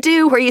bit you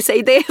do where you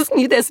say this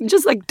and you this, and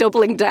just like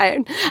doubling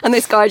down, and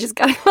this guy just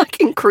getting like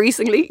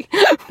increasingly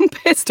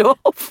pissed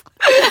off,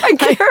 and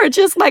Ciara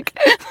just like,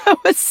 that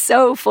was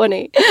so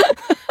funny.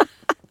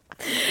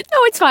 No,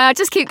 it's fine. I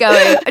just keep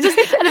going. And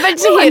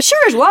eventually, I'm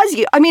sure it was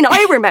you. I mean,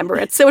 I remember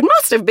it, so it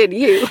must have been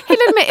you.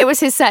 He'll admit it was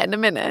his set in a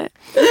minute.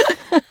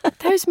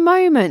 Those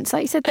moments,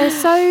 like you said, they're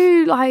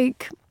so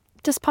like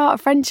just part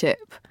of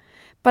friendship.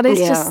 But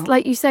it's just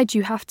like you said,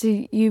 you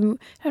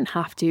don't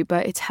have to,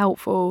 but it's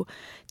helpful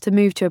to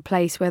move to a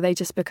place where they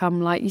just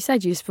become, like you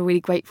said, you just feel really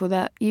grateful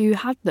that you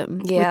had them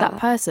with that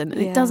person. And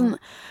it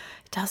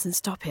doesn't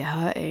stop it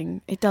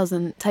hurting. It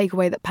doesn't take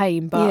away that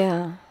pain,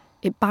 but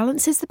it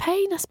balances the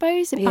pain, I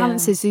suppose. It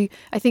balances you.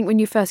 I think when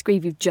you first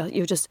grieve,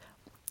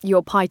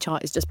 your pie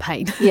chart is just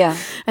pain. Yeah.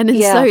 And then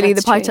slowly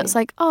the pie chart's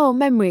like, oh,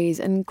 memories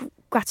and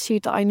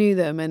gratitude that I knew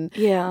them, and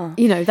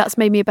that's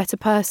made me a better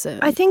person.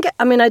 I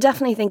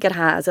definitely think it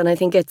has, and I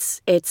think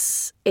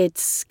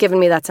it's given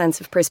me that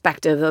sense of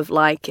perspective of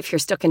like, if you're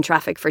stuck in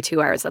traffic for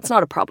 2 hours, that's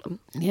not a problem.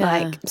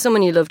 Like,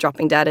 someone you love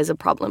dropping dead is a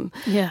problem.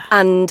 Yeah.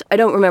 And I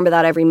don't remember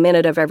that every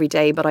minute of every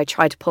day, but I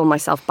try to pull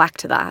myself back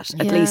to that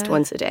at least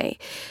once a day.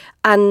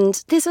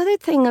 And this other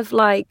thing of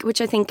like,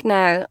 which I think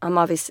now I'm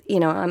obviously,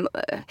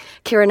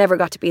 Ciara never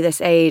got to be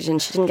this age,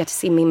 and she didn't get to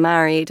see me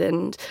married,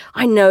 and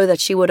I know that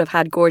she would have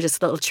had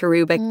gorgeous little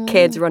cherubic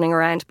kids running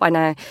around by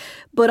now.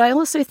 But I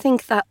also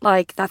think that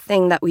like that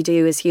thing that we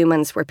do as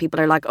humans where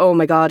people are like, oh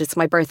my God, it's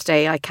my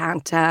birthday, I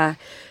can't, I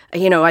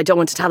don't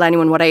want to tell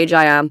anyone what age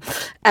I am.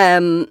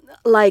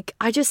 Like,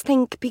 I just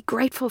think be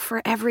grateful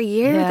for every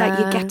year that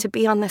you get to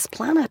be on this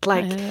planet.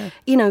 Like,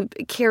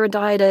 Ciara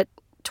died at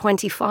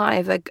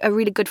 25. A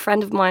really good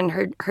friend of mine,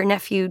 her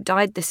nephew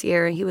died this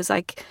year. He was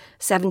like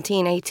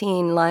 17,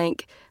 18.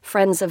 Like,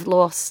 friends have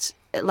lost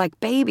like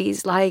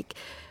babies. Like,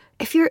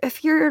 if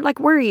you're like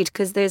worried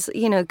because there's,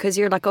 because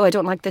you're like, oh, I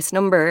don't like this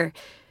number.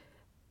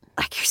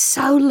 Like, you're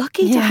so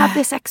lucky to have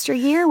this extra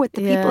year with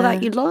the people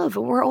that you love.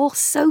 We're all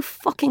so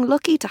fucking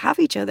lucky to have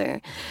each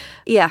other.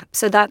 Yeah,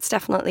 so that's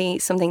definitely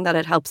something that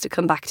it helps to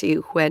come back to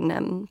you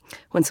when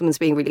someone's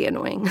being really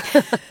annoying.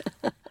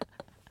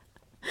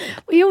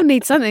 We all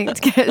need something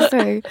to get us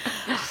through.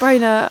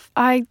 Brona,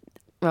 I'm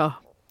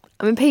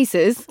in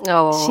pieces.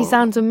 Oh. She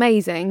sounds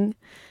amazing.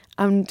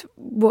 And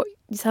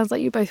it sounds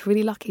like you're both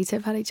really lucky to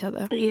have had each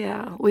other.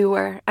 Yeah, we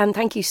were. And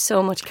thank you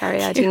so much,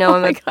 Carrie. I do know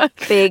I'm a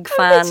big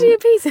fan. I'm in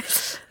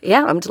pieces.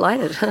 Yeah, I'm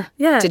delighted.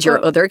 Yeah. Did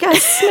your other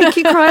guests make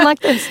you cry like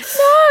this?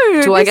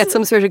 No. Do I get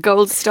some sort of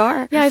gold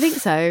star? Yeah, I think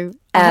so.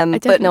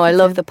 But no, I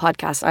love the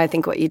podcast. I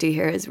think what you do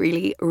here is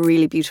really,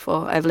 really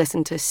beautiful. I've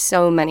listened to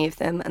so many of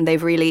them, and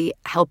they've really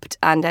helped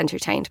and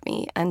entertained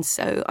me. And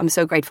so I'm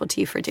so grateful to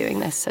you for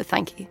doing this. So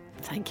thank you.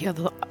 Thank you.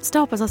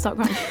 Stop as I start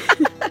crying.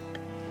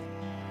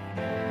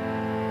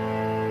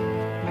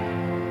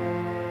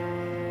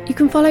 You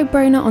can follow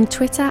Brona on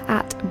Twitter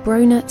at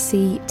Brona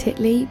C.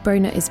 Titley.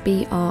 Brona is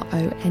BRONACTITLEY.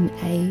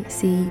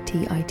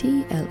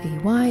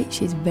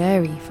 She's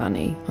very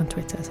funny on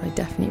Twitter, so I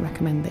definitely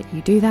recommend that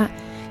you do that.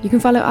 You can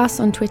follow us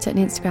on Twitter and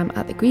Instagram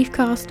at The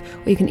Griefcast,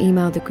 or you can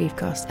email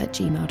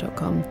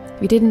thegriefcast@gmail.com.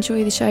 If you did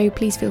enjoy the show,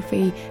 please feel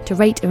free to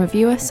rate and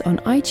review us on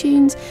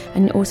iTunes,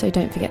 and also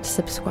don't forget to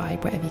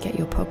subscribe wherever you get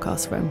your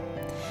podcasts from.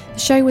 The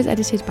show was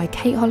edited by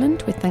Kate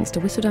Holland with thanks to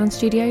Whistledown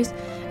Studios,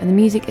 and the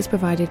music is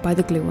provided by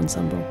The Glue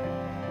Ensemble.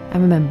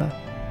 And remember,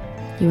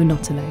 you are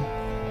not alone.